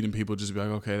feeding people just be like,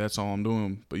 okay, that's all I'm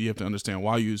doing. But you have to understand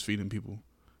why you was feeding people.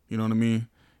 You know what I mean?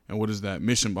 And what is that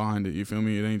mission behind it? You feel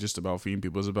me? It ain't just about feeding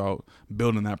people. It's about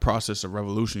building that process of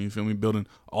revolution. You feel me? Building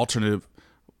alternative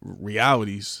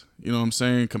realities. You know what I'm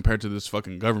saying? Compared to this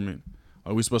fucking government.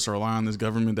 Are we supposed to rely on this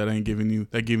government that ain't giving you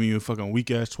a fucking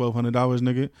weak ass $1,200,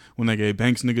 nigga? When they gave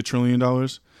banks, nigga, $1 trillion?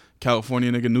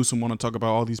 California, nigga, Newsom want to talk about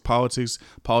all these politics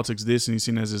this, and he's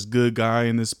seen as this good guy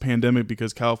in this pandemic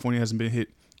because California hasn't been hit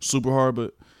super hard,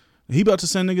 but he about to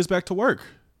send niggas back to work.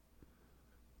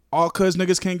 All cause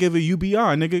niggas can't give a UBI,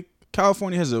 nigga.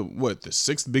 California has the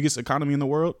 6th biggest economy in the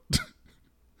world?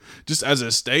 Just as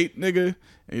a state, nigga.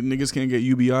 And niggas can't get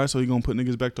UBI, so he gonna put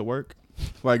niggas back to work?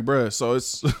 Like, bruh, so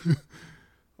it's...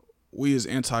 we is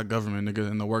anti-government, nigga,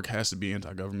 and the work has to be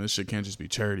anti-government. This shit can't just be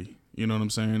charity. You know what I'm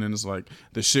saying? And it's like,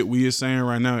 the shit we is saying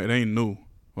right now, it ain't new.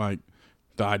 Like,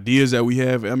 the ideas that we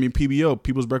have, PBO,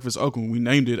 People's Breakfast Oakland, we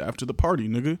named it after the party,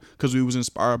 nigga, because we was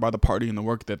inspired by the party and the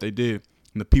work that they did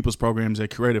and the people's programs they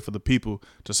created for the people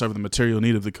to serve the material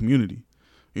need of the community.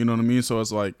 You know what I mean? So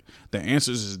it's like, the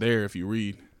answers is there if you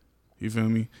read. You feel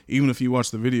me? Even if you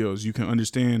watch the videos, you can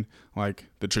understand, like,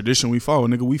 the tradition we follow,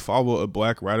 nigga. We follow a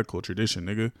black radical tradition,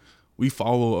 nigga. We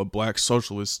follow a black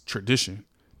socialist tradition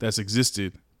that's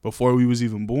existed before we was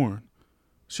even born.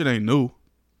 Shit ain't new.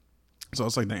 So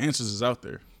it's like the answers is out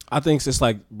there. I think it's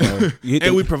like, bro,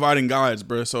 and we providing guides,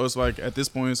 bro. So it's like at this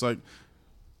point, it's like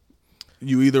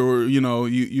you either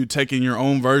you taking your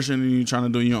own version and you trying to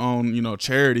do your own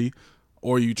charity,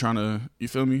 or you trying to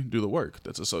do the work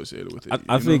that's associated with it.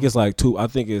 I think it's like two. I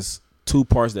think it's two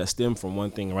parts that stem from one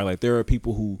thing, right? Like there are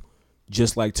people who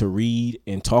just like to read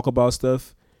and talk about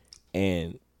stuff,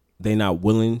 and they're not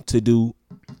willing to do.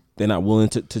 They're not willing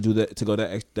to do that, to go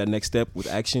that next step with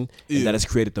action. And that has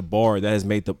created the bar that has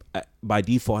made by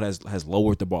default has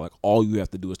lowered the bar. Like all you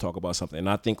have to do is talk about something. And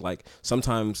I think like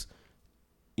sometimes,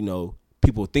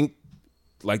 people think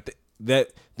like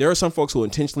that there are some folks who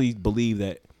intentionally believe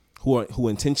that who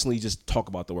intentionally just talk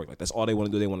about the work. Like that's all they want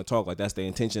to do. They want to talk. Like that's their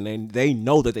intention. And they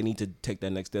know that they need to take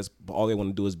that next step, but all they want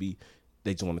to do is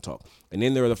they just want to talk. And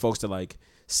then there are the folks that like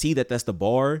see that that's the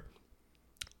bar,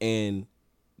 and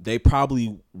they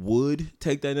probably would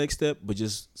take that next step, but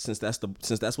just since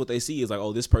that's what they see is like,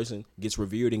 oh, this person gets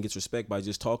revered and gets respect by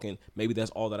just talking. Maybe that's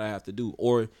all that I have to do,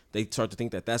 or they start to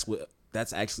think that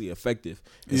that's actually effective.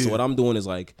 And so what I'm doing is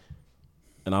like,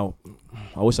 and I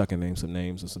wish I could name some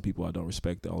names of some people I don't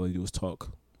respect that all they do is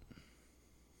talk.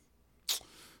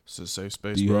 It's a safe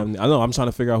space, Do you bro. have any, I know I'm trying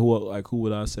to figure out who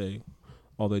would I say?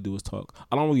 All they do is talk.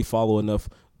 I don't really follow enough.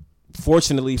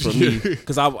 Fortunately for me,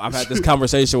 because I've had this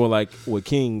conversation with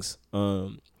Kings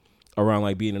around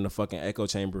like being in a fucking echo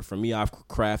chamber. For me, I've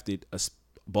crafted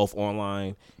both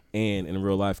online and in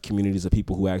real life communities of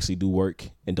people who actually do work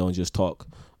and don't just talk.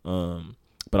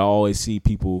 But I always see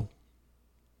people.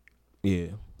 Yeah,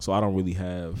 so I don't really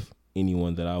have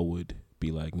anyone that I would be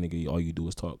like, nigga, all you do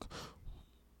is talk.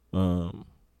 I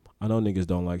know niggas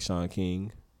don't like Sean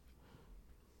King.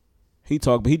 He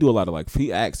talk, but he do a lot of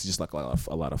he acts just like a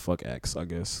lot of fuck acts, I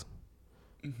guess.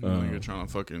 Nigga trying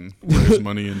to fucking raise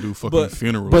money and do fucking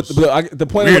funerals. But the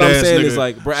point of what I'm saying is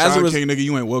like, bro, Sean King, nigga,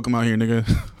 you ain't welcome out here, nigga.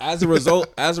 As a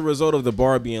result of the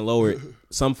bar being lowered,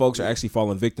 some folks are actually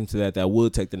falling victim to that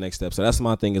would take the next step. So that's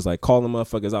my thing is like calling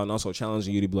motherfuckers out and also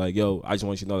challenging you to be like, yo, I just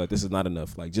want you to know that this is not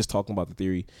enough. Like just talking about the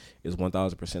theory is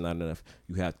 1,000% not enough.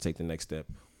 You have to take the next step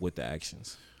with the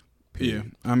actions.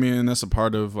 Period. Yeah, I mean that's a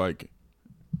part of like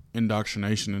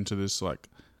indoctrination into this like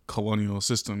colonial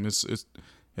system.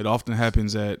 It often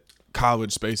happens at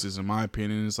college spaces, in my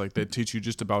opinion. It's like they teach you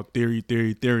just about theory,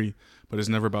 but it's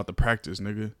never about the practice,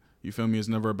 nigga. You feel me? It's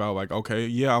never about like, okay,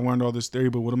 yeah, I learned all this theory,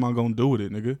 but what am I gonna do with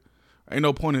it, nigga? Ain't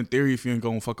no point in theory if you ain't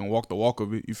gonna fucking walk the walk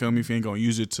of it. You feel me? If you ain't gonna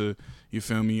use it to, you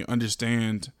feel me,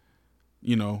 understand,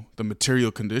 the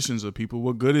material conditions of people.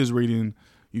 What good is reading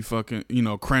you fucking,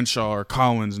 Crenshaw or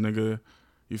Collins, nigga?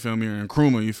 You feel me? Or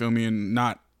Nkrumah, you feel me? And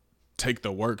not take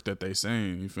the work that they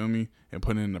saying, you feel me? And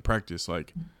put it into practice.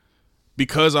 Like,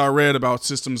 because I read about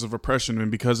systems of oppression and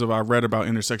because I read about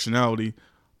intersectionality,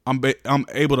 I'm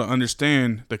able to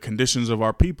understand the conditions of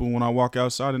our people when I walk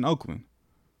outside in Oakland.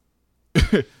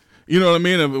 You know what I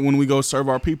mean? When we go serve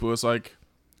our people, it's like,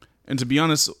 and to be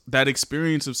honest, that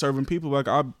experience of serving people, like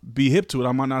I'll be hip to it.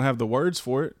 I might not have the words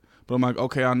for it, but I'm like,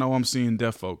 okay, I know I'm seeing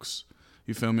deaf folks.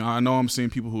 You feel me? I know I'm seeing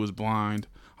people who is blind.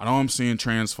 I know I'm seeing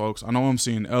trans folks. I know I'm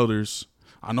seeing elders.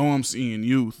 I know I'm seeing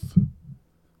youth.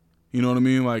 You know what I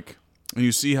mean? Like, and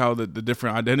you see how the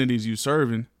different identities you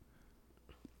serving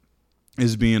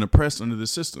is being oppressed under the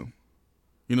system.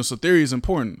 So theory is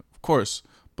important, of course,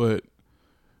 but,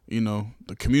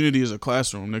 the community is a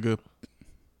classroom, nigga.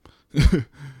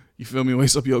 You feel me?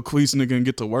 Lace up your cleats, nigga, and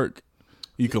get to work.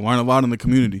 You can learn a lot in the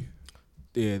community.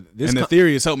 Yeah, and the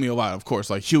theory has helped me a lot, of course.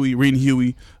 Like reading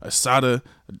Huey, Asada,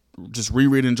 just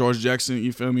rereading George Jackson.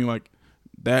 You feel me? Like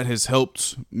that has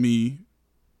helped me.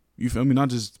 You feel me? Not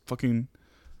just fucking,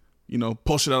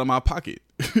 pull shit out of my pocket.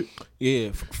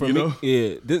 Yeah, for me.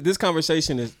 Yeah, this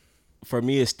conversation is for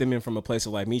me is stemming from a place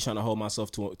of like me trying to hold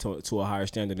myself to a higher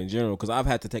standard in general. Because I've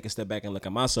had to take a step back and look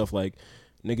at myself like,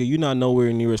 nigga, you not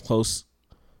nowhere near as close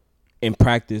in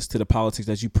practice to the politics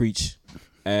that you preach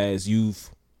as you've.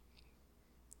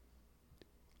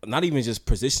 Not even just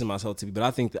position myself to be, but I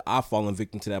think that I've fallen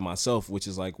victim to that myself, which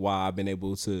is like why I've been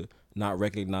able to not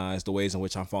recognize the ways in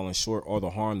which I'm falling short or the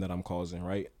harm that I'm causing,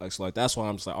 right? Like, so like that's why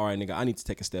I'm just like, all right, nigga, I need to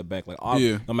take a step back. Like,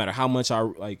 no matter how much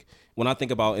when I think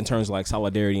about in terms of like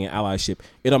solidarity and allyship,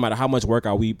 it don't matter how much work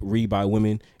I read by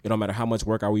women, it don't matter how much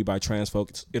work I read by trans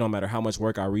folks, it don't matter how much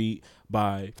work I read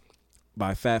by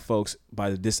fat folks, by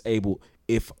the disabled,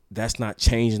 if that's not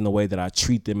changing the way that I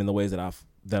treat them in the ways that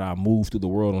I move through the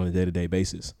world on a day-to-day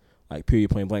basis, like period,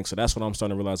 point blank. So that's what I'm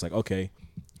starting to realize, like, okay,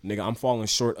 nigga, I'm falling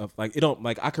short of, like, it don't,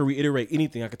 like, I can reiterate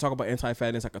anything. I could talk about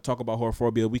anti-fatness. I could talk about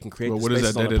homophobia. We can create the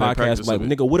spaces on the podcast. Like,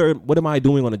 nigga, what am I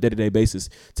doing on a day-to-day basis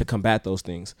to combat those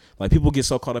things? Like, people get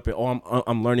so caught up in,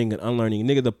 I'm learning and unlearning.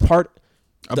 Nigga, the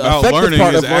effective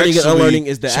part of learning and unlearning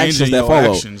is the actions that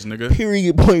follow. Nigga.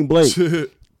 Period, point blank.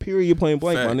 Period, point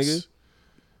blank, Facts. my nigga.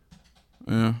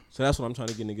 Yeah. So that's what I'm trying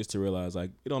to get niggas to realize. Like,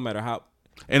 it don't matter how.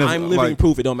 And I'm living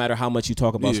proof. It don't matter how much you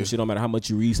talk about some shit. Don't matter how much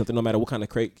you read something. No matter what kind of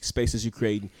spaces you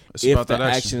create. If the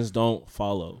actions don't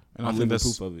follow, and I'm living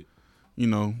proof of it.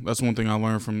 That's one thing I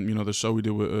learned from the show we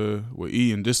did with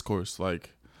E and Discourse.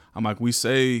 Like, I'm like, we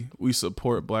say we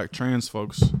support Black trans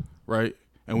folks, right?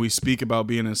 And we speak about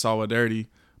being in solidarity,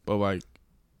 but like,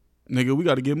 nigga, we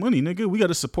got to get money, nigga. We got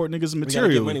to support niggas material. We got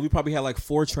to get money. We probably had like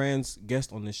 4 trans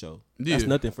guests on this show. Yeah. That's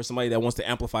nothing for somebody that wants to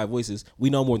amplify voices. We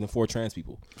know more than 4 trans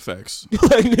people. Facts.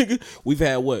 Like, nigga, we've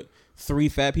had 3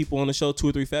 fat people on the show, 2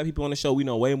 or 3 fat people on the show. We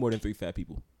know way more than 3 fat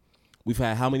people. We've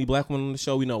had how many black women on the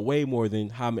show? We know way more than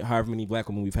however many black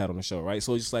women we've had on the show, right?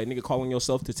 So it's just like, nigga, calling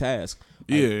yourself to task.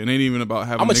 Like, yeah, it ain't even about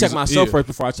having. I'm gonna check myself first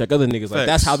before I check other niggas. Like,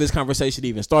 that's how this conversation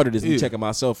even started. Is me checking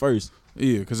myself first.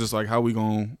 Yeah, because it's like, how we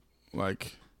gonna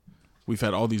like. We've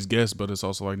had all these guests, but it's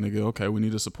also like, nigga, okay, we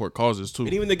need to support causes too.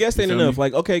 And even the guests ain't enough.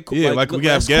 Like, okay, cool. Yeah, like we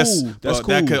have guests. Cool. That's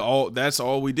cool. That's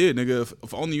all we did, nigga.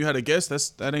 If only you had a guest,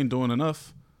 that ain't doing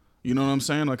enough. You know what I'm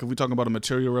saying? Like if we talking about a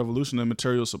material revolution and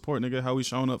material support, nigga, how we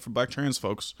showing up for black trans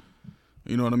folks?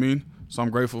 You know what I mean? So I'm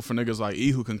grateful for niggas like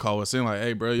E who can call us in like,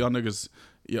 hey, bro, y'all niggas,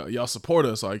 y'all support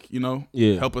us, like, you know,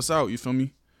 help us out. You feel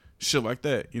me? Shit like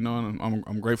that, you know. And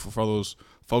I'm grateful for all those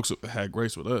folks who had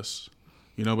grace with us,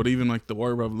 you know. But even like the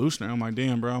word revolutionary, I'm like,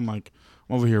 damn, bro. I'm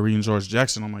over here reading George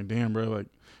Jackson. I'm like, damn, bro, like.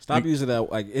 Stop using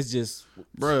that. Like, it's just,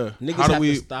 bruh. Niggas have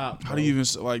to stop. Bro. How do you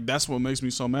even like? That's what makes me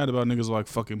so mad about niggas like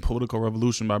fucking political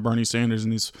revolution by Bernie Sanders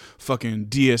and these fucking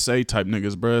DSA type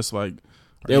niggas, bruh. It's like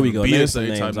there we go.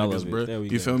 BSA type niggas, bruh.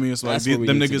 You feel me? It's like them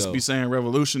niggas be saying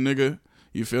revolution, nigga.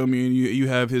 You feel me? And you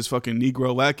have his fucking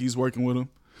Negro lackeys working with him.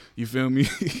 You feel me?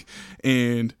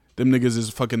 And them niggas is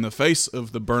fucking the face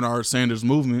of the Bernard Sanders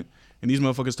movement. And these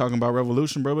motherfuckers talking about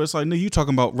revolution, bro. But it's like, nigga, you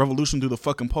talking about revolution through the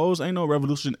fucking polls? Ain't no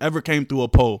revolution ever came through a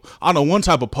poll. I know one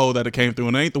type of poll that it came through,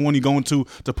 and it ain't the one you going to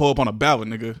pull up on a ballot,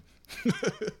 nigga.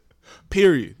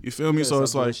 Period. You feel me? So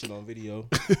it's like on video.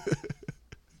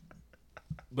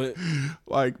 But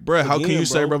like, bro, how can you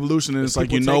say revolution and it's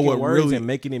like, you know what really and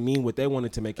making it mean what they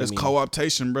wanted to make it mean? It's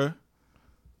co-optation, bro.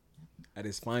 At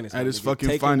its finest. At its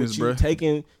fucking finest, bro.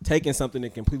 Taking something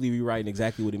and completely rewriting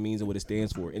exactly what it means and what it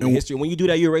stands for. In the history, when you do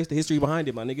that, you erase the history behind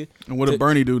it, my nigga. And what did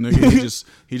Bernie do, nigga?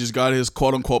 he just got his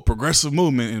quote unquote progressive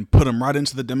movement and put him right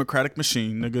into the democratic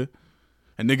machine, nigga.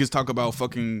 And niggas talk about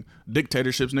fucking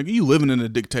dictatorships, nigga. You living in a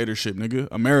dictatorship, nigga.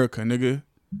 America, nigga.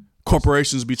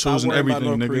 Corporations be choosing everything,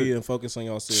 North nigga. Korea and focus on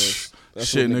yourselves.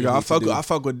 Shit, nigga. I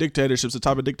fuck with dictatorships. The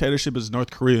type of dictatorship is North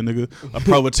Korea, nigga. A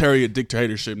proletariat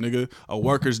dictatorship, nigga. A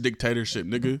workers dictatorship,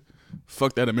 nigga.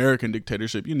 Fuck that American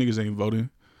dictatorship. You niggas ain't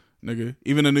voting, nigga.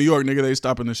 Even in New York, nigga, they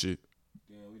stopping this shit.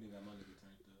 Yeah, we didn't got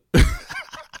my nigga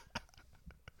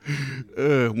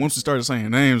turned up. Once we started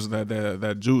saying names,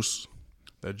 that juice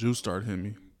started hitting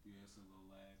me.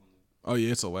 Oh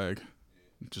yeah, it's a lag,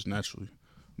 just naturally,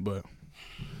 but.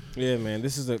 Yeah, man,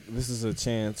 this is a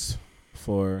chance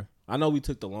for. I know we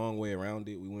took the long way around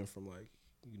it. We went from like,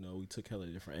 we took hella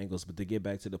different angles, but to get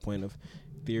back to the point of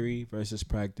theory versus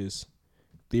practice,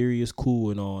 theory is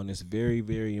cool and all, and it's very,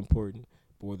 very important.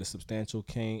 But where the substantial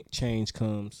change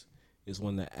comes is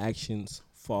when the actions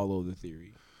follow the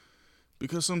theory.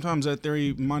 Because sometimes that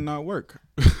theory might not work.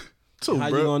 So, how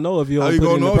you gonna know if you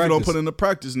don't put it into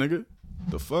practice, nigga?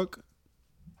 The fuck?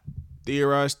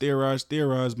 Theorize, but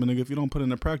nigga, if you don't put it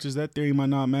into practice, that theory might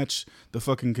not match the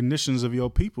fucking conditions of your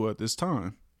people at this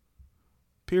time.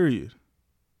 Period.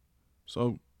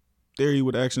 So, theory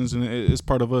with actions, and it's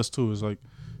part of us too. It's like,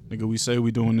 nigga, we say we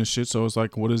doing this shit, so it's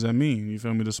like, what does that mean? You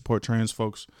feel me? To support trans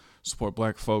folks, support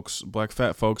black folks, black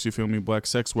fat folks, you feel me? Black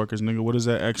sex workers, nigga, what does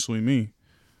that actually mean?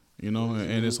 You know,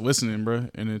 and it's listening, bro.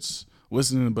 And it's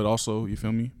listening, but also, you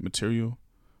feel me? Material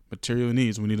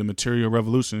needs. We need a material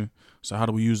revolution. So how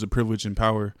do we use the privilege and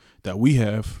power that we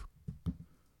have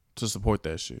to support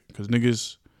that shit? Because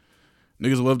niggas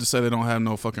love to say they don't have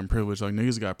no fucking privilege. Like,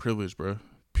 niggas got privilege, bro.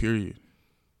 Period.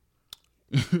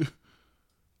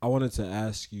 I wanted to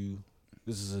ask you,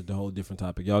 this is a whole different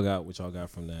topic. Y'all got what y'all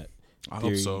got from that I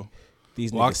theory. hope so.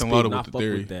 These locked niggas and loaded with the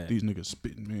theory. These niggas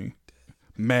spitting, man.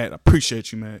 Matt, I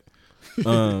appreciate you, Matt.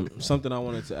 Something I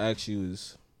wanted to ask you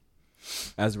is,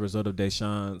 as a result of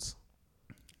Deshaun's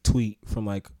tweet from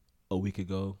like a week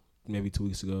ago, maybe 2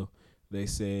 weeks ago, they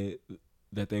said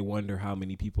that they wonder how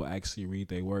many people actually read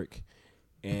their work.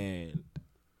 And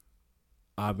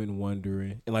I've been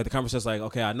wondering, and like the conversation's like,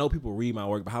 okay, I know people read my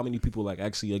work, but how many people like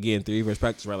actually, again, theory versus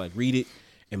practice, right? Like read it,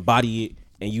 embody it,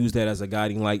 and use that as a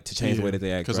guiding light to change the way that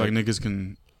they act. Because like niggas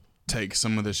can take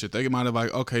some of this shit. They might have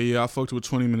like, okay, yeah, I fucked with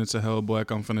 20 minutes of Hell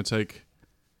Black. I'm finna take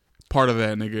part of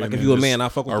that, nigga. Like if you a man, I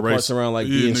fuck with the parts around like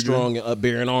being strong and up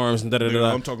bearing arms and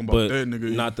da-da-da-da. I'm talking about that,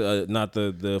 nigga. Not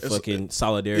the fucking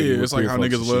solidarity. Yeah, it's like how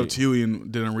niggas loved Huey and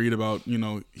didn't read about,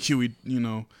 Huey,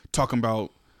 talking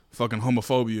about fucking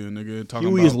homophobia, nigga. Talking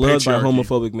Huey about is loved by patriarchy.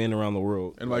 homophobic men around the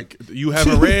world. And like you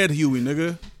haven't read Huey,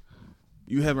 nigga.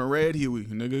 You haven't read Huey,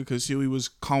 nigga, because Huey was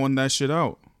calling that shit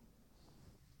out.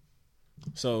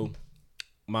 So,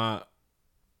 I'm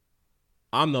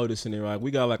noticing it, right?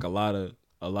 We got like a lot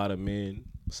of men,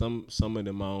 some of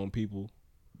them my own people.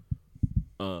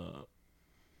 A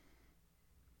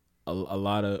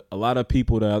lot of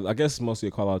people that I guess mostly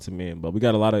a call out to men, but we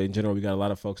got a lot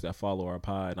of folks that follow our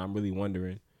pod, and I'm really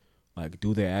wondering, like,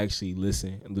 do they actually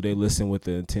listen, and do they listen with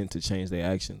the intent to change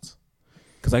their actions?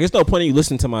 Because like, it's no point in you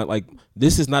listening to my, like,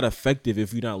 this is not effective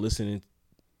if you're not listening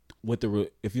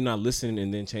if you're not listening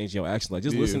and then changing your action. Like,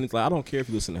 just listening. Like, I don't care if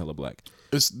you listen to Hella Black.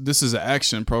 This is an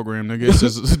action program, nigga. It's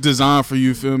just designed for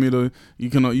you. Feel me? You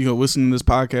can listen to this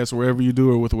podcast wherever you do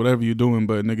or with whatever you're doing.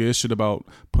 But nigga, it's shit about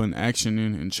putting action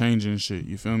in and changing shit.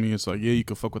 You feel me? It's like, yeah, you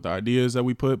can fuck with the ideas that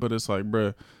we put, but it's like,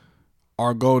 bruh,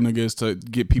 our goal, nigga, is to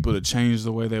get people to change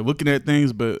the way they're looking at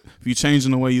things. But if you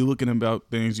changing the way you're looking about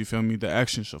things, you feel me, the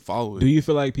action should follow it. Do you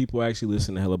feel like people actually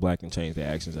listen to Hella Black and change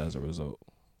their actions as a result?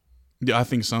 Yeah, I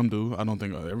think some do. I don't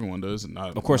think everyone does.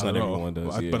 Of course not everyone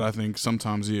does, yeah. But I think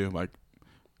sometimes, yeah, like,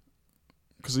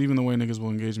 because even the way niggas will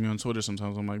engage me on Twitter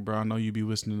sometimes, I'm like, bro, I know you be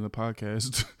listening to the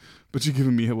podcast, but you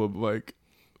giving me hella,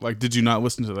 like, did you not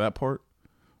listen to that part?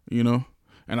 You know?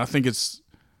 And I think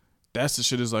that's the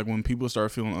shit is like when people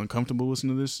start feeling uncomfortable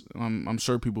listening to this, I'm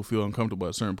sure people feel uncomfortable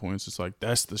at certain points. It's like,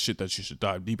 that's the shit that you should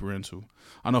dive deeper into.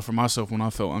 I know for myself, when I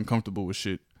felt uncomfortable with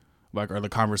shit, like, or the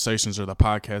conversations or the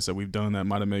podcasts that we've done that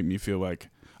might have made me feel like,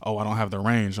 oh, I don't have the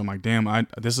range. I'm like, damn,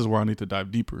 this is where I need to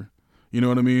dive deeper. You know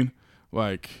what I mean?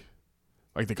 Like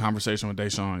the conversation with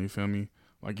Deshaun, you feel me?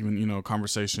 Like, even, you know,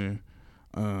 conversation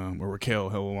with Raquel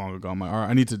hella long ago. I'm like, all right,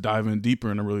 I need to dive in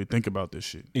deeper and really think about this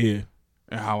shit. Yeah.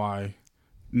 And how I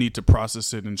need to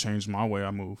process it and change my way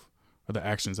I move or the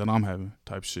actions that I'm having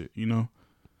type shit, you know?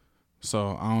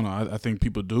 So, I don't know. I think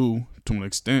people do to an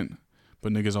extent,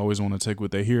 but niggas always want to take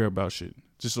what they hear about shit.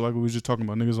 Just like we were just talking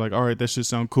about. Niggas like, all right, that shit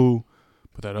sound cool,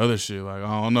 but that other shit, like,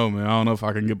 I don't know, man. I don't know if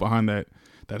I can get behind that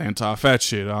anti-fat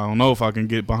shit. I don't know if I can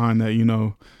get behind that, you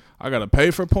know. I got to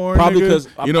pay for porn, probably because,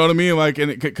 you know what I mean? Like,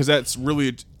 because that's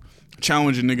really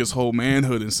challenging niggas' whole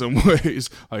manhood in some ways.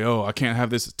 Like, oh, I can't have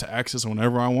this to access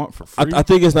whenever I want for free. I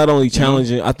think it's not only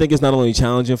challenging. You know? I think it's not only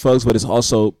challenging, folks, but it's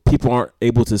also people aren't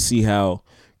able to see how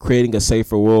creating a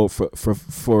safer world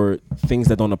for things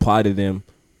that don't apply to them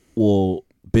will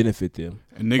benefit them.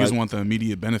 And niggas want the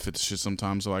immediate benefits shit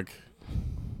sometimes, like,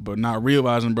 but not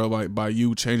realizing, bro, like, by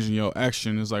you changing your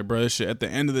action is like, bro, this shit at the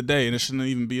end of the day, and it shouldn't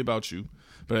even be about you.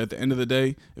 But at the end of the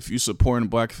day, if you supporting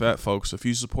black fat folks, if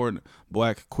you supporting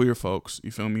black queer folks,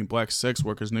 you feel me, black sex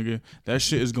workers, nigga, that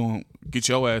shit is going to get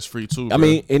your ass free too, bro. I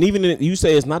mean, and even you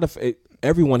say it's not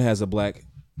everyone has a black,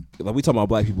 like we talking about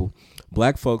black people,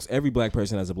 black folks, every black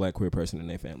person has a black queer person in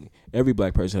their family. Every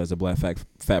black person has a black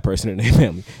fat person in their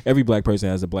family. Every black person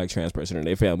has a black trans person in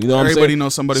their family. You know what I'm saying? Everybody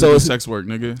knows somebody who does sex work,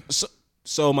 nigga.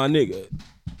 So my nigga,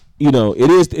 you know, it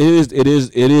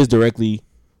is directly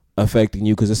affecting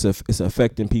you because it's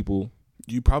affecting people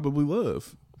you probably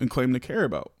love and claim to care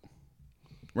about,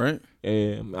 right?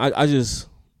 And I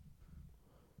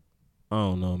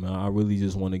don't know, man. I really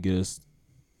just want to get us.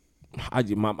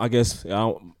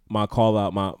 My call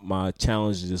out, my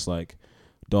challenge is just like,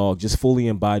 dog, just fully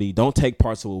embody. Don't take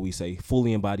parts of what we say.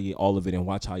 Fully embody all of it and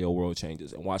watch how your world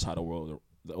changes and watch how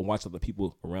watch how the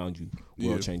people around you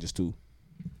world changes too.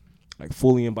 Like,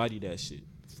 fully embody that shit.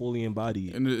 Fully embody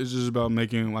it. And it's just about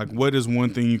making, like, what is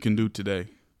one thing you can do today?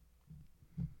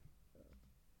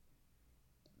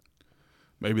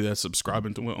 Maybe that's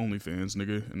subscribing to OnlyFans,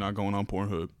 nigga, and not going on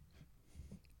Pornhub.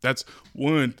 That's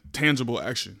one tangible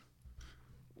action.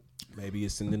 Maybe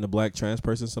it's sending the black trans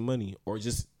person some money, or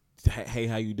just, hey,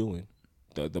 how you doing?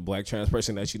 The black trans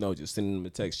person that you know, just sending them a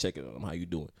text, checking on them, how you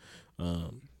doing?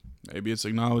 Maybe it's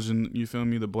acknowledging, you feel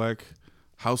me, the black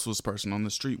houseless person on the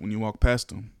street when you walk past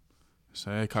them.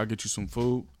 Say, hey, can I get you some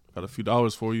food? Got a few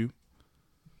dollars for you.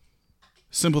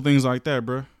 Simple things like that,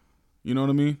 bro. You know what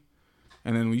I mean?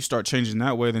 And then when you start changing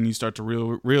that way, then you start to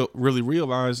really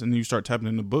realize, and then you start tapping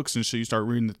into books and shit. You start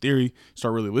reading the theory,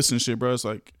 start really listening to shit, bro. It's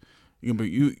like you're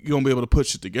gonna be able to put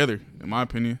shit together, in my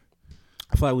opinion.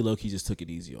 I feel like we low-key just took it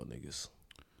easy on niggas.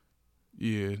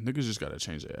 Yeah, niggas just gotta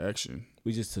change their action.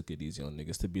 We just took it easy on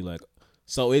niggas to be like,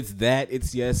 so it's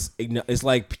yes. It's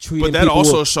like treating. But that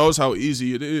also shows how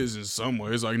easy it is in some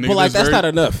ways. Like, nigga, but like that's not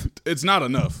enough. It's not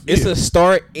enough. It's a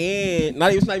start, and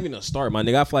it's not even a start, my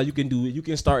nigga. I feel like you can do it. You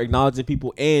can start acknowledging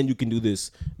people, and you can do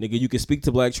this, nigga. You can speak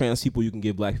to black trans people. You can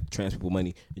give black trans people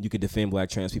money, and you can defend black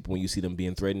trans people when you see them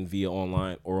being threatened via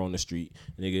online or on the street,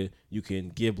 nigga. You can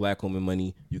give black women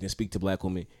money. You can speak to black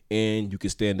women, and you can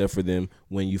stand up for them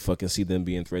when you fucking see them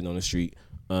being threatened on the street.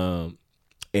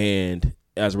 And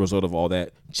as a result of all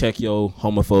that, check your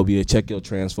homophobia, check your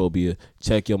transphobia,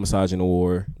 check your misogyny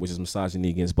war, which is misogyny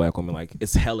against black women. Like,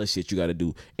 it's hella shit you got to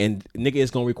do. And, nigga, it's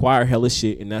going to require hella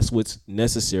shit, and that's what's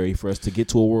necessary for us to get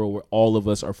to a world where all of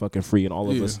us are fucking free, and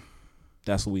all of us,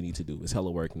 that's what we need to do. It's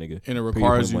hella work, nigga. And it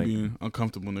requires you being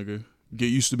uncomfortable, nigga. Get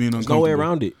used to being uncomfortable. There's no way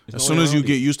around it. As soon as you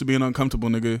get used to being uncomfortable,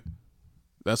 nigga,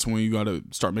 that's when you got to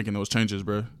start making those changes,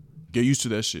 bro. Get used to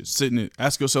that shit. Sit in it.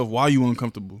 Ask yourself why you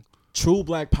uncomfortable. True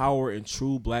black power and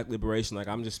true black liberation. Like,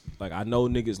 I know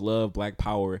niggas love black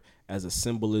power as a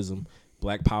symbolism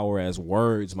black power as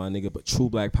words, my nigga, but true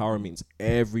black power means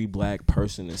every black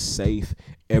person is safe.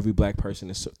 Every black person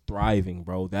is thriving,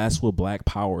 bro. That's what black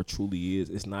power truly is.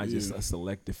 It's not just a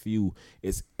selective few.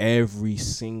 It's every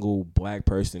single black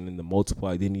person and the multiple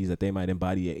identities that they might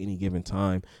embody at any given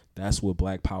time. That's what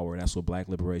black power, that's what black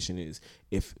liberation is.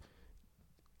 If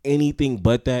anything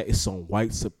but that is some white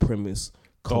supremacist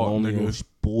colonial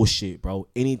bullshit, bro.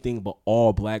 Anything but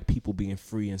all black people being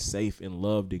free and safe and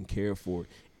loved and cared for.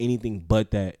 Anything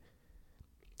but that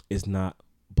is not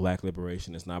black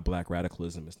liberation. It's not black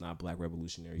radicalism. It's not black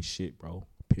revolutionary shit, bro.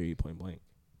 Period, point blank.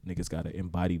 Niggas gotta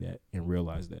embody that and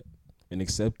realize that and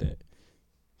accept that.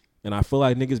 And I feel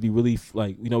like niggas be really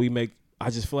like, you know, I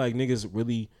just feel like niggas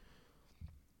really.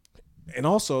 And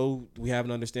also, we have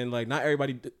an understanding, like, not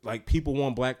everybody, like, people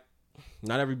want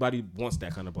not everybody wants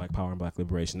that kind of black power and black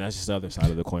liberation. That's just the other side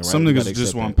of the coin, right? Some niggas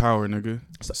just want power, nigga.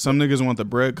 Some niggas want the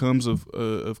breadcrumbs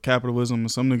of capitalism,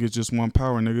 and some niggas just want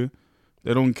power, nigga.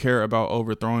 They don't care about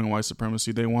overthrowing white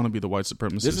supremacy. They want to be the white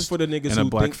supremacists. This is for the niggas who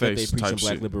think that they preaching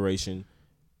black liberation.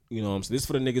 You know what I'm saying? This is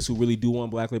for the niggas who really do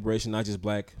want black liberation, not just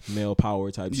black male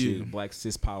power type shit, black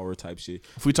cis power type shit.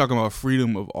 If we talking about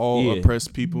freedom of all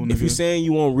oppressed people, nigga. If you're saying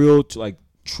you want real, like,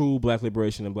 true black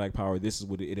liberation and black power, this is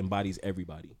what it embodies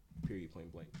everybody. Period,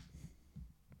 point blank.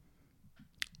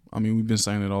 I mean, we've been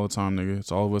saying it all the time, nigga.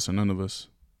 It's all of us or none of us.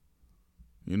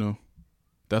 You know?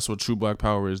 That's what true black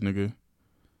power is, nigga.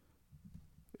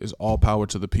 It's all power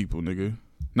to the people, nigga.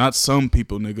 Not some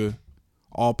people, nigga.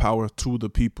 All power to the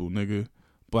people, nigga.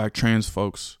 Black trans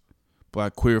folks,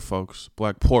 black queer folks,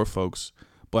 black poor folks,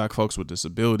 black folks with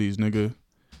disabilities, nigga.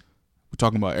 We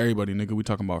talking about everybody, nigga. We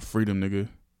talking about freedom, nigga.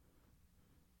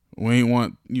 We ain't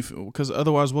want you, because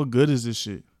otherwise, what good is this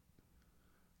shit?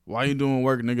 Why you doing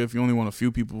work, nigga, if you only want a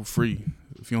few people free?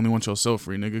 If you only want yourself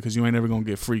free, nigga, because you ain't ever gonna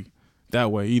get free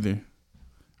that way either.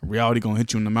 Reality gonna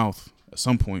hit you in the mouth at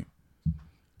some point.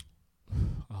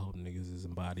 I hope niggas is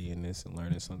embodying this and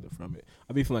learning something from it.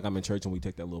 I be feeling like I'm in church and we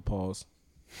take that little pause.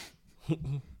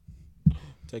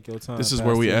 Take your time. This is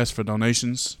where we ask for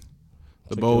donations.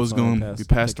 The bowl is going to be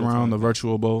passed around, the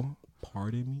virtual bowl.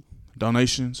 Pardon me?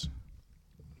 Donations,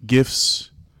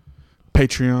 gifts,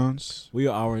 Patreons. We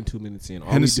are an hour and 2 minutes in.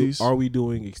 Are we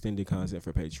doing extended content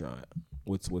for Patreon?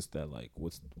 What's that like?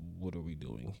 What are we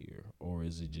doing here? Or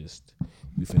is it just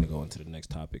we finna go into the next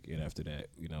topic and after that,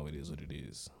 you know, it is what it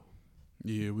is?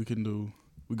 Yeah, we go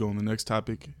on the next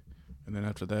topic and then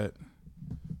after that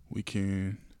we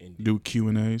can do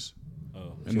Q&As.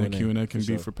 Oh, and then Q&A can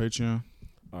be for Patreon.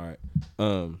 All right.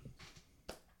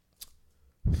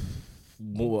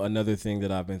 Another thing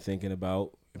that I've been thinking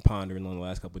about and pondering on the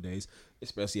last couple of days,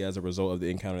 especially as a result of the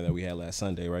encounter that we had last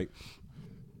Sunday, right?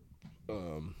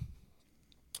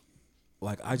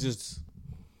 Like I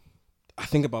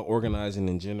think about organizing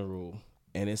in general,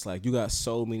 and it's like you got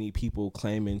so many people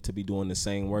claiming to be doing the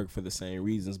same work for the same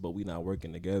reasons, but we not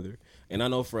working together. And I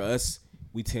know for us,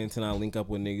 we tend to not link up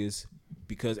with niggas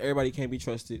because everybody can't be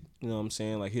trusted. You know what I'm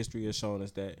saying? Like history has shown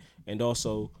us that. And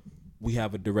also we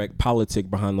have a direct politic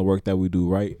behind the work that we do,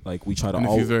 right? Like we try to. And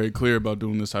if you're very clear about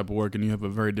doing this type of work and you have a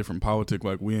very different politic,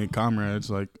 like we ain't comrades,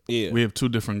 like we have two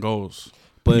different goals.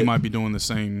 But you might be doing the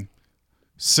same,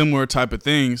 similar type of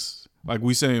things. Like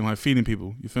we say, like feeding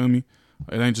people. You feel me?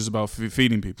 It ain't just about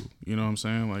feeding people. You know what I'm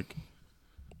saying? Like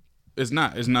it's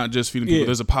not just feeding people.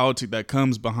 There's a politic that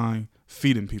comes behind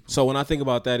feeding people. So when I think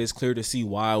about that, it's clear to see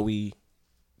why we,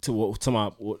 to my,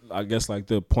 I guess like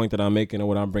the point that I'm making or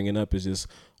what I'm bringing up is just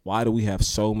why do we have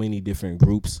so many different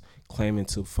groups claiming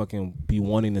to fucking be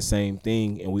wanting the same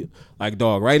thing? And we like,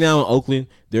 dog, right now in Oakland,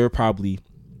 there are probably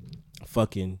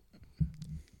fucking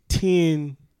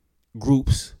 10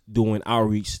 groups doing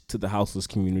outreach to the houseless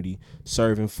community,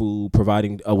 serving food,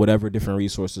 providing whatever different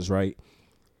resources, right?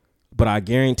 But I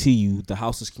guarantee you the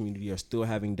houseless community are still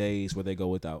having days where they go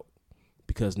without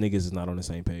because niggas is not on the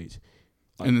same page.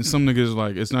 Like, and then some niggas,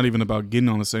 like, it's not even about getting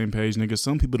on the same page, niggas.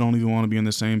 Some people don't even want to be on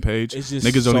the same page. It's just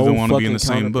niggas don't even want to be in the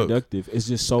same book. It's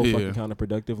just so fucking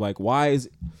counterproductive. Like, why is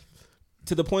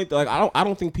to the point that like I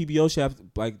don't think PBO should have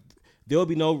like there will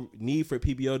be no need for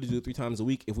PBO to do it 3 times a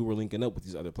week if we were linking up with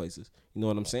these other places. You know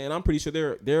what I'm saying? I'm pretty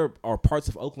sure there are parts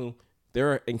of Oakland,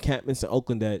 there are encampments in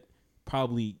Oakland that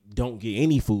probably don't get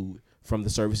any food from the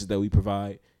services that we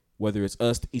provide, whether it's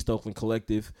us, the East Oakland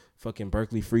Collective, fucking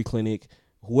Berkeley Free Clinic,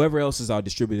 whoever else is out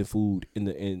distributing food in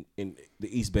the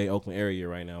East Bay, Oakland area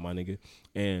right now, my nigga.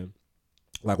 And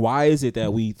like, why is it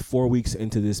that we 4 weeks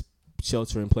into this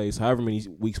shelter in place, however many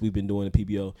weeks we've been doing the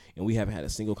PBO, and we haven't had a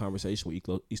single conversation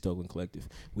with East Oakland Collective.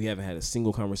 We haven't had a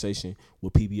single conversation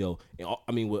with PBO,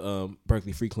 and with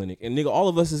Berkeley Free Clinic. And nigga, all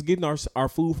of us is getting our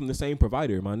food from the same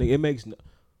provider, my nigga. It makes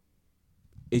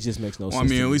it just makes no sense. I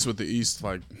mean, at least with the East,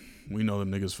 like, we know the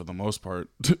niggas for the most part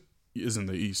is in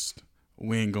the East.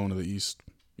 We ain't going to the East.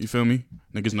 You feel me?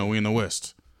 Niggas know we in the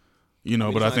West. You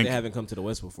know, but I think they haven't come to the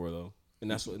West before though, and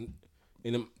that's what.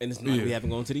 And it's not we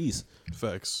haven't gone to the East.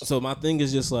 Facts. So my thing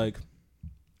is just like,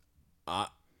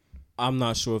 I'm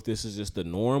not sure if this is just the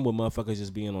norm with motherfuckers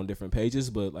just being on different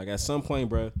pages, but like at some point,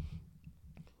 bro,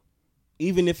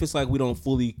 even if it's like we don't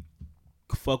fully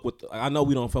fuck with, I know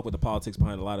we don't fuck with the politics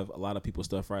behind a lot of people's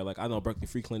stuff, right? Like I know Berkeley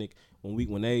Free Clinic,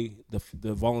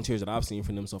 the volunteers that I've seen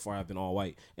from them so far have been all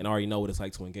white, and I already know what it's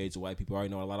like to engage with white people. I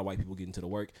already know a lot of white people get into the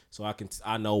work, so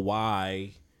I know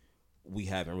why we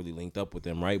haven't really linked up with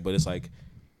them, right? But it's like,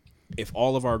 if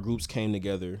all of our groups came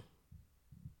together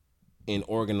and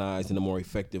organized in a more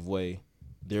effective way,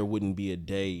 there wouldn't be a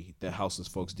day that houseless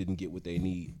folks didn't get what they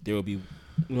need. There would be, you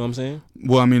know what I'm saying?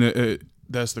 Well, I mean,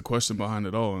 that's the question behind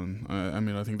it all. And I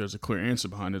mean, I think there's a clear answer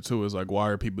behind it too, is like, why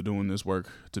are people doing this work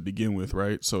to begin with,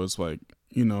 right? So it's like,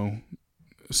 you know,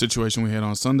 a situation we had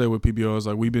on Sunday with PBO is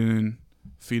like, we've been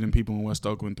feeding people in West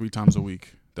Oakland 3 times a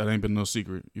week. That ain't been no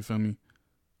secret. You feel me?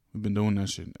 We've been doing that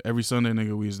shit. Every Sunday,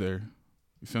 nigga, we was there.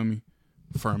 You feel me?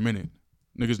 For a minute.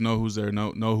 Niggas know who's there,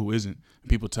 know who isn't. And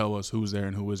people tell us who's there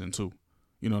and who isn't too.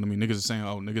 You know what I mean? Niggas are saying,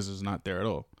 oh, niggas is not there at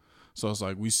all. So it's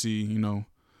like we see, you know,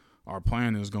 our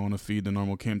plan is going to feed the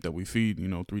normal camp that we feed, you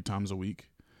know, 3 times a week.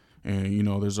 And, you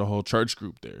know, there's a whole church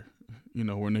group there, you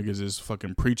know, where niggas is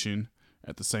fucking preaching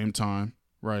at the same time,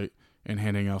 right? And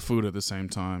handing out food at the same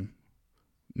time.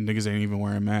 Niggas ain't even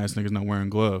wearing masks. Niggas not wearing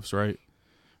gloves, right?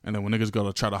 And then when niggas go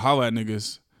to try to holler at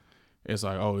niggas, it's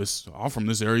like, oh, I'm from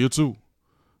this area too.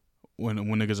 When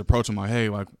niggas approach them like, hey,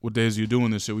 like, what days are you doing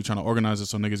this shit? We trying to organize it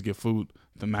so niggas get food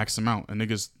the max amount. And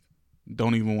niggas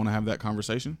don't even want to have that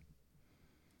conversation.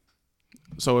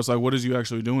 So it's like, what is you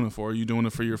actually doing it for? Are you doing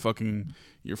it for your fucking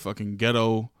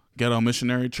ghetto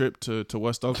missionary trip to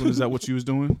West Oakland? Is that what you was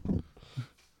doing?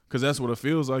 Because that's what it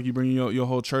feels like. You bring your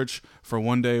whole church for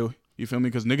one day. You feel me?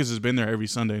 Because niggas has been there every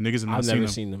Sunday. Niggas have not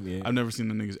seen them. Yeah. I've never seen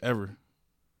the niggas ever.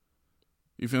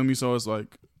 You feel me? So it's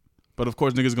like, but of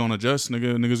course niggas gonna adjust.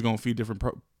 Niggas gonna feed different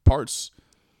parts.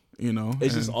 You know,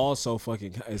 it's just also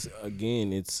fucking. It's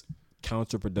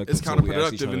counterproductive. It's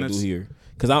counterproductive, and that's here.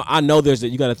 Because I know there's that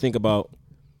you got to think about.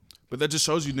 But that just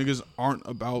shows you niggas aren't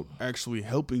about actually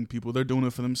helping people. They're doing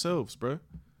it for themselves, bruh.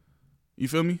 You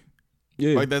feel me?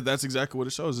 Yeah. Like that's exactly what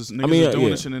it shows. It's niggas are doing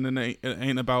this shit, and it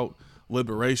ain't about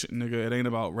liberation, nigga. It ain't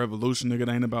about revolution, nigga. It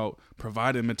ain't about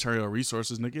providing material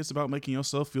resources, nigga. It's about making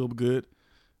yourself feel good.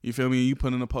 You feel me? You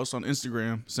put in a post on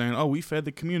Instagram saying, oh, we fed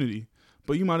the community.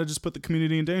 But you might have just put the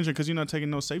community in danger because you're not taking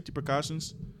no safety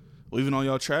precautions. Leaving all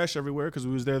y'all trash everywhere because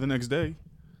we was there the next day.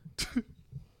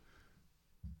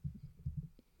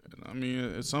 I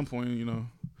mean, at some point, you know,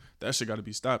 that shit got to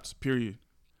be stopped, period.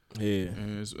 Yeah.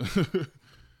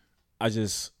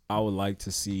 I would like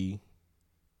to see.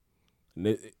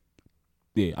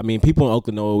 Yeah, I mean, people in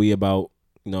Oakland know what we about.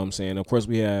 You know what I'm saying? Of course,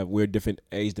 we're a different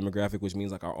age demographic, which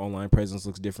means like our online presence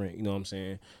looks different. You know what I'm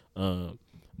saying?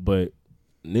 But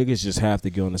niggas just have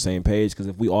to get on the same page, because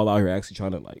if we all out here actually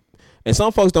trying to like, and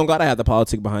some folks don't gotta have the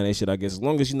politic behind that shit, I guess, as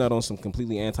long as you're not on some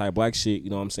completely anti-black shit. You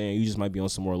know what I'm saying? You just might be on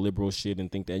some more liberal shit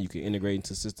and think that you can integrate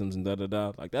into systems and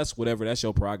da-da-da. Like, that's whatever. That's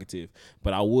your prerogative.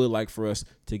 But I would like for us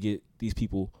to get these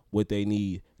people what they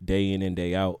need day in and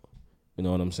day out. You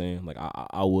know what I'm saying? Like,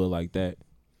 I would like that.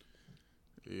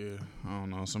 Yeah, I don't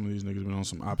know. Some of these niggas been on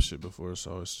some op shit before,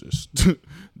 so it's just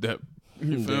that.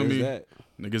 You feel me? That.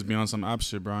 Niggas be on some op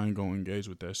shit, bro. I ain't gonna engage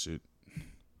with that shit.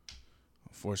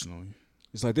 Unfortunately,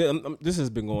 it's like this has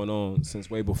been going on since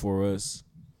way before us.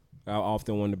 I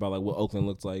often wonder about like what Oakland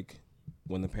looked like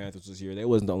when the Panthers was here. They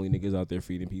wasn't the only niggas out there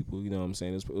feeding people. You know what I'm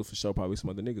saying? It was for sure probably some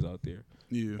other niggas out there.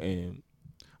 Yeah. And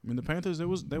I mean, the Panthers, they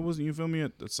was you feel me,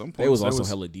 at some point. They was also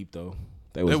hella deep though.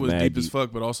 They was deep as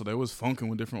fuck, but also they was funking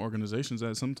with different organizations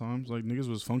at sometimes. Like, niggas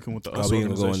was funking with the us organization. We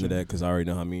ain't gonna go into that because I already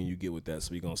know how mean you get with that,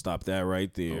 so we gonna stop that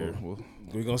right there. Oh, well.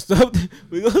 We gonna stop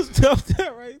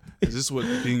that right there. Is this what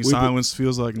being silenced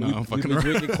feels like? No, I'm fucking around.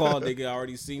 Drinking Claw, nigga, I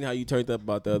already seen how you turned up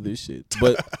about the other shit.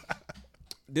 But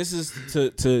this is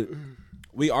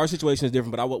our situation is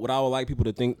different, but what I would like people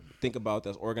to think about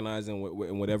that's organizing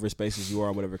in whatever spaces you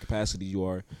are, in whatever capacity you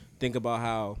are. Think about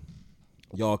how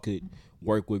y'all could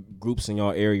work with groups in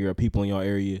y'all area or people in y'all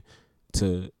area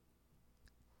to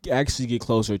actually get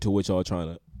closer to what y'all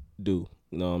trying to do.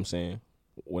 You know what I'm saying?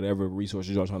 Whatever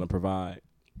resources y'all trying to provide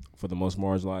for the most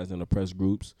marginalized and oppressed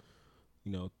groups,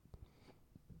 you know.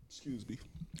 Excuse me.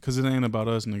 Because it ain't about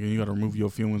us, nigga. You got to remove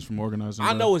your feelings from organizing.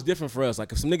 I know it's different for us.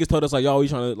 Like, if some niggas told us, like, y'all, we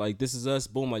trying to, like, this is us,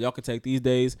 boom, like, y'all can take these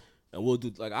days, And we'll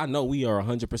do, like, I know we are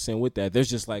 100% with that. There's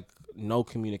just, like, no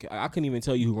communication. I couldn't even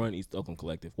tell you who run East Oakland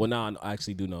Collective. Well, now I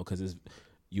actually do know because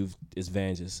it's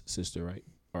Vange's sister, right?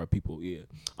 Or people, yeah.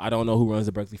 I don't know who runs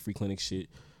the Berkeley Free Clinic shit.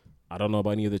 I don't know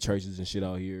about any of the churches and shit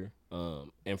out here. And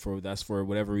that's for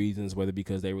whatever reasons, whether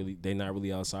because they're not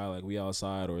really outside like we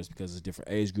outside, or it's because it's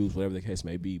different age groups, whatever the case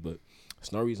may be. But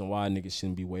there's no reason why niggas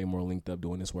shouldn't be way more linked up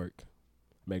doing this work.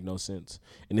 Make no sense.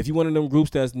 And if you one of them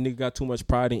groups that's nigga got too much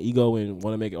pride and ego and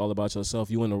want to make it all about yourself,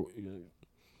 you want to,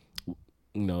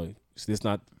 it's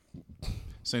not.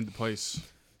 This ain't the place.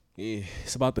 Yeah,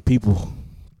 it's about the people,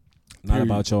 not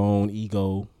about your own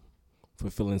ego,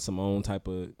 fulfilling some own type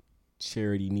of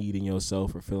charity need in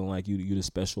yourself, or feeling like you the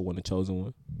special one, the chosen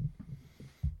one.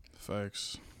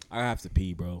 Facts. I have to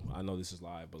pee, bro. I know this is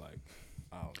live, but like,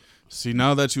 I don't know. See,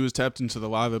 now that you was tapped into the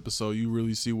live episode, you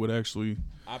really see what actually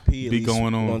I pee at be least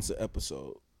going on once an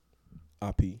episode.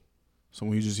 I pee. So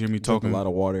when you just hear me talking a lot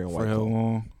of water and for hell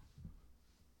long,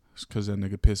 it's because that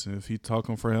nigga pissing. If he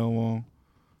talking for hell long,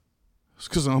 it's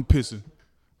because I'm pissing.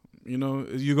 You know,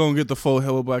 you're going to get the full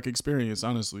Hello Black experience,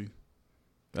 honestly.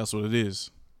 That's what it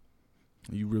is.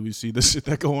 You really see the shit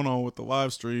that going on with the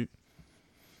live stream.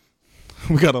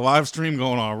 We got a live stream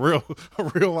going on, a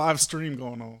real live stream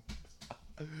going on.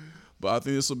 But I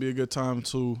think this will be a good time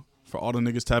too for all the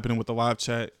niggas tapping in with the live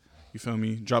chat. You feel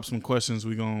me? Drop some questions.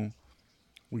 We gonna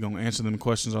answer them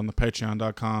questions on the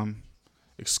Patreon.com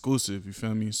exclusive. You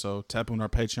feel me? So tap on our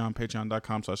Patreon,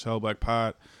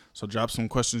 patreon.com/hellblackpod. So drop some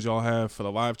questions y'all have for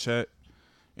the live chat,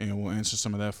 and we'll answer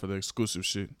some of that for the exclusive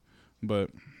shit. But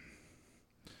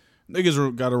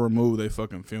niggas gotta remove their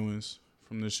fucking feelings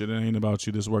from this shit. It ain't about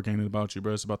you. This work ain't about you,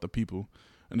 bro. It's about the people.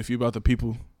 And if you about the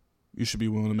people, you should be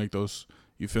willing to make those,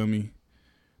 you feel me,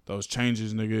 those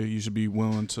changes, nigga. You should be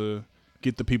willing to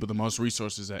get the people the most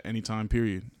resources at any time,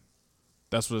 period.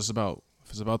 That's what it's about.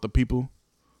 If it's about the people,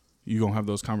 you gonna have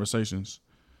those conversations.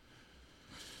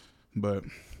 But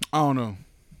I don't know.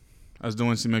 As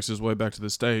Delincy makes his way back to the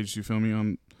stage, you feel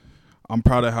me? I'm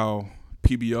proud of how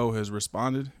PBO has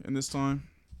responded in this time.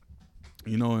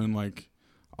 You know, and like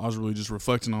I was really just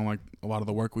reflecting on like a lot of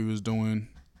the work we was doing,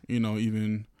 you know,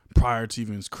 even prior to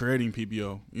even creating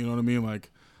PBO. You know what I mean? Like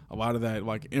a lot of that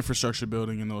like infrastructure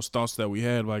building and those thoughts that we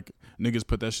had, like niggas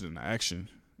put that shit into action.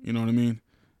 You know what I mean?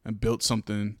 And built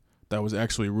something that was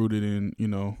actually rooted in, you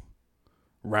know,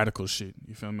 radical shit.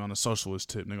 You feel me? On a socialist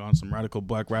tip, nigga, on some radical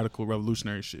black, radical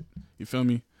revolutionary shit. You feel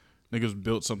me? Niggas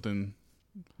built something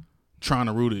trying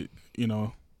to root it, you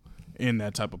know, in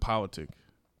that type of politic.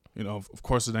 You know, of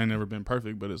course it ain't never been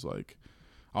perfect, but it's like,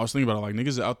 I was thinking about it, like niggas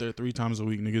is out there 3 times a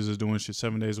week. Niggas is doing shit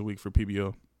 7 days a week for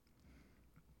PBO.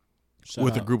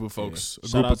 With a group of folks. Yeah.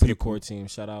 Shout out to the core team.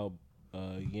 Shout out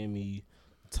Yemi,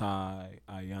 Ty,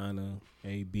 Ayana,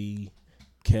 AB,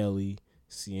 Kelly,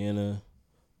 Sienna.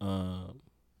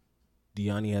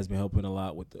 Deani has been helping a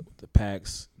lot with the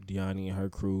packs. Deani and her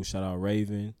crew. Shout out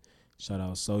Raven. Shout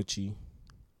out Sochi.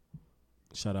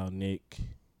 Shout out Nick.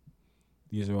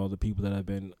 These are all the people that have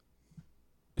been.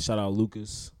 Shout out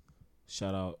Lucas.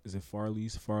 Shout out, is it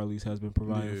Farley's? Farley's has been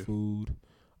providing food.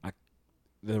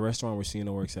 The restaurant where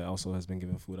Sienna works at also has been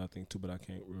giving food, I think, too, but I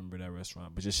can't remember that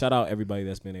restaurant. But just shout out everybody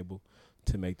that's been able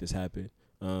to make this happen.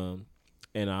 And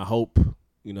I hope,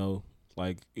 you know,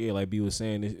 like B was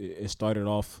saying, it started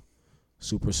off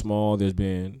super small. There's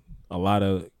been a lot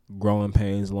of growing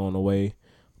pains along the way.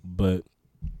 But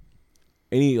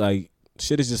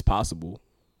shit is just possible.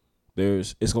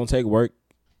 It's going to take work.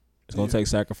 It's going to take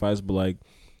sacrifice, but, like,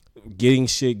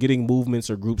 getting movements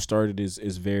or groups started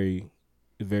is very,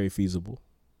 very feasible.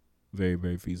 Very,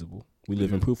 very feasible. We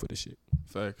live in proof of this shit.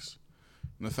 Facts.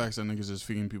 And the facts that niggas is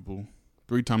feeding people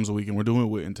 3 times a week, and we're doing it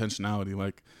with intentionality.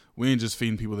 Like, we ain't just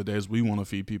feeding people the days we want to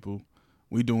feed people.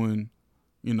 We doing,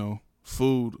 you know,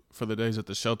 food for the days that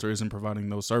the shelter isn't providing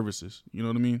those services. You know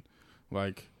what I mean?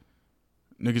 Like,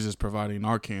 niggas is providing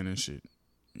Narcan and shit.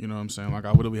 You know what I'm saying? Like,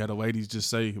 I literally had a lady just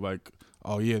say, like,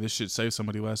 oh, yeah, this shit saved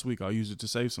somebody last week. I'll use it to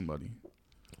save somebody.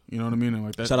 You know what I mean? And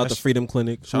like that. Shout out to Freedom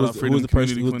Clinic. Shout out Freedom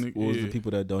Community Clinic. Who was the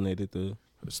people that donated the?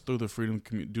 It's through the Freedom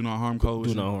Do Not Harm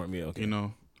Coalition. Do Not Harm, yeah. Okay. You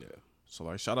know. Yeah. So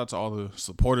like, shout out to all the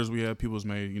supporters we have. People's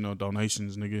made, you know,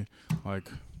 donations, nigga. Like,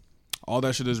 all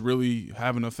that shit is really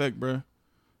having an effect, bruh.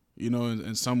 You know,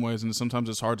 in some ways, and sometimes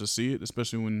it's hard to see it,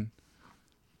 especially when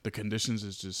the conditions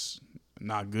is just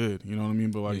not good. You know what I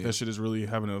mean? But like, that shit is really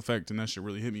having an effect, and that shit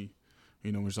really hit me.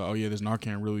 You know, it's like, oh yeah, this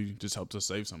Narcan really just helped us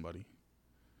save somebody.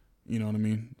 You know what I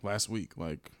mean? Last week,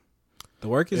 like, the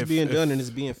work is being done and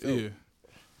it's being felt. Yeah,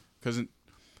 because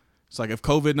it's like, if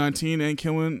COVID-19 ain't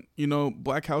killing, you know,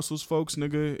 black households, folks,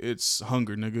 nigga, it's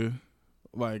hunger, nigga.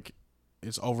 Like,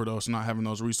 it's overdose, not having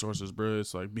those resources, bro.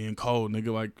 It's like being cold,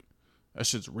 nigga. Like, That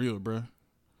shit's real, bruh.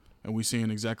 And we seeing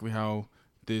exactly how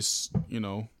this,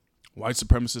 white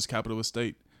supremacist capitalist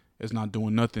state is not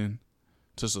doing nothing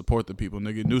to support the people.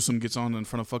 Nigga, Newsom gets on in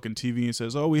front of fucking TV and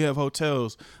says, oh, we have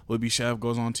hotels. Libby Schaaf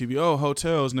goes on TV, oh,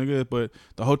 hotels, nigga. But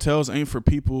the hotels ain't for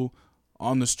people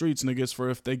on the streets, nigga. It's for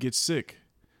if they get sick.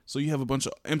 So you have a bunch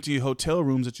of empty hotel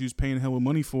rooms that you're paying hell with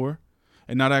money for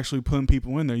and not actually putting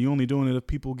people in there. You're only doing it if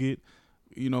people get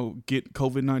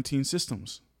COVID-19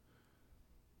 systems.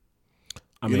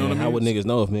 I mean, how would niggas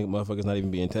know if motherfuckers not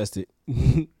even being tested?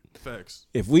 Facts.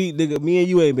 If me and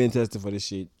you ain't been tested for this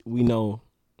shit, we know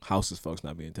houses folks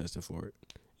not being tested for it.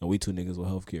 And we two niggas with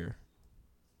healthcare.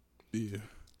 Yeah.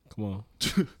 Come on.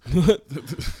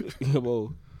 Come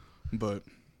on. But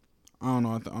I don't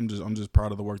know. I'm just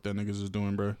proud of the work that niggas is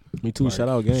doing, bro. Me too. Shout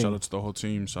out, gang. Shout out to the whole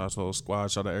team. Shout out to the whole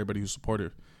squad. Shout out to everybody who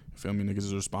supported. You feel me? Niggas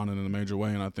is responding in a major way,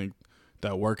 and I think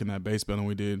that work and that base building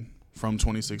we did from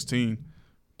 2016,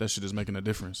 that shit is making a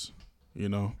difference.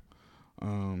 Niggas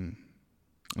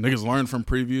learned from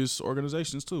previous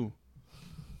organizations too.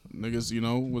 Niggas,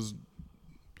 was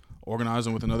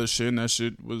organizing with another shit, and that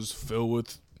shit was filled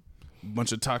with a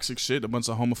bunch of toxic shit, a bunch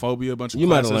of homophobia, a bunch of. You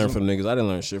might have learned from niggas. I didn't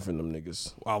learn shit from them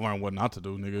niggas. Well, I learned what not to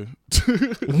do, nigga.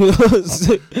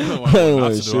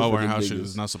 I learned how shit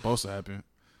is not supposed to happen.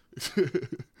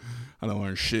 I don't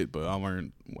learn shit, but I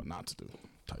learned what not to do.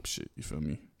 Type shit. You feel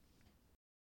me?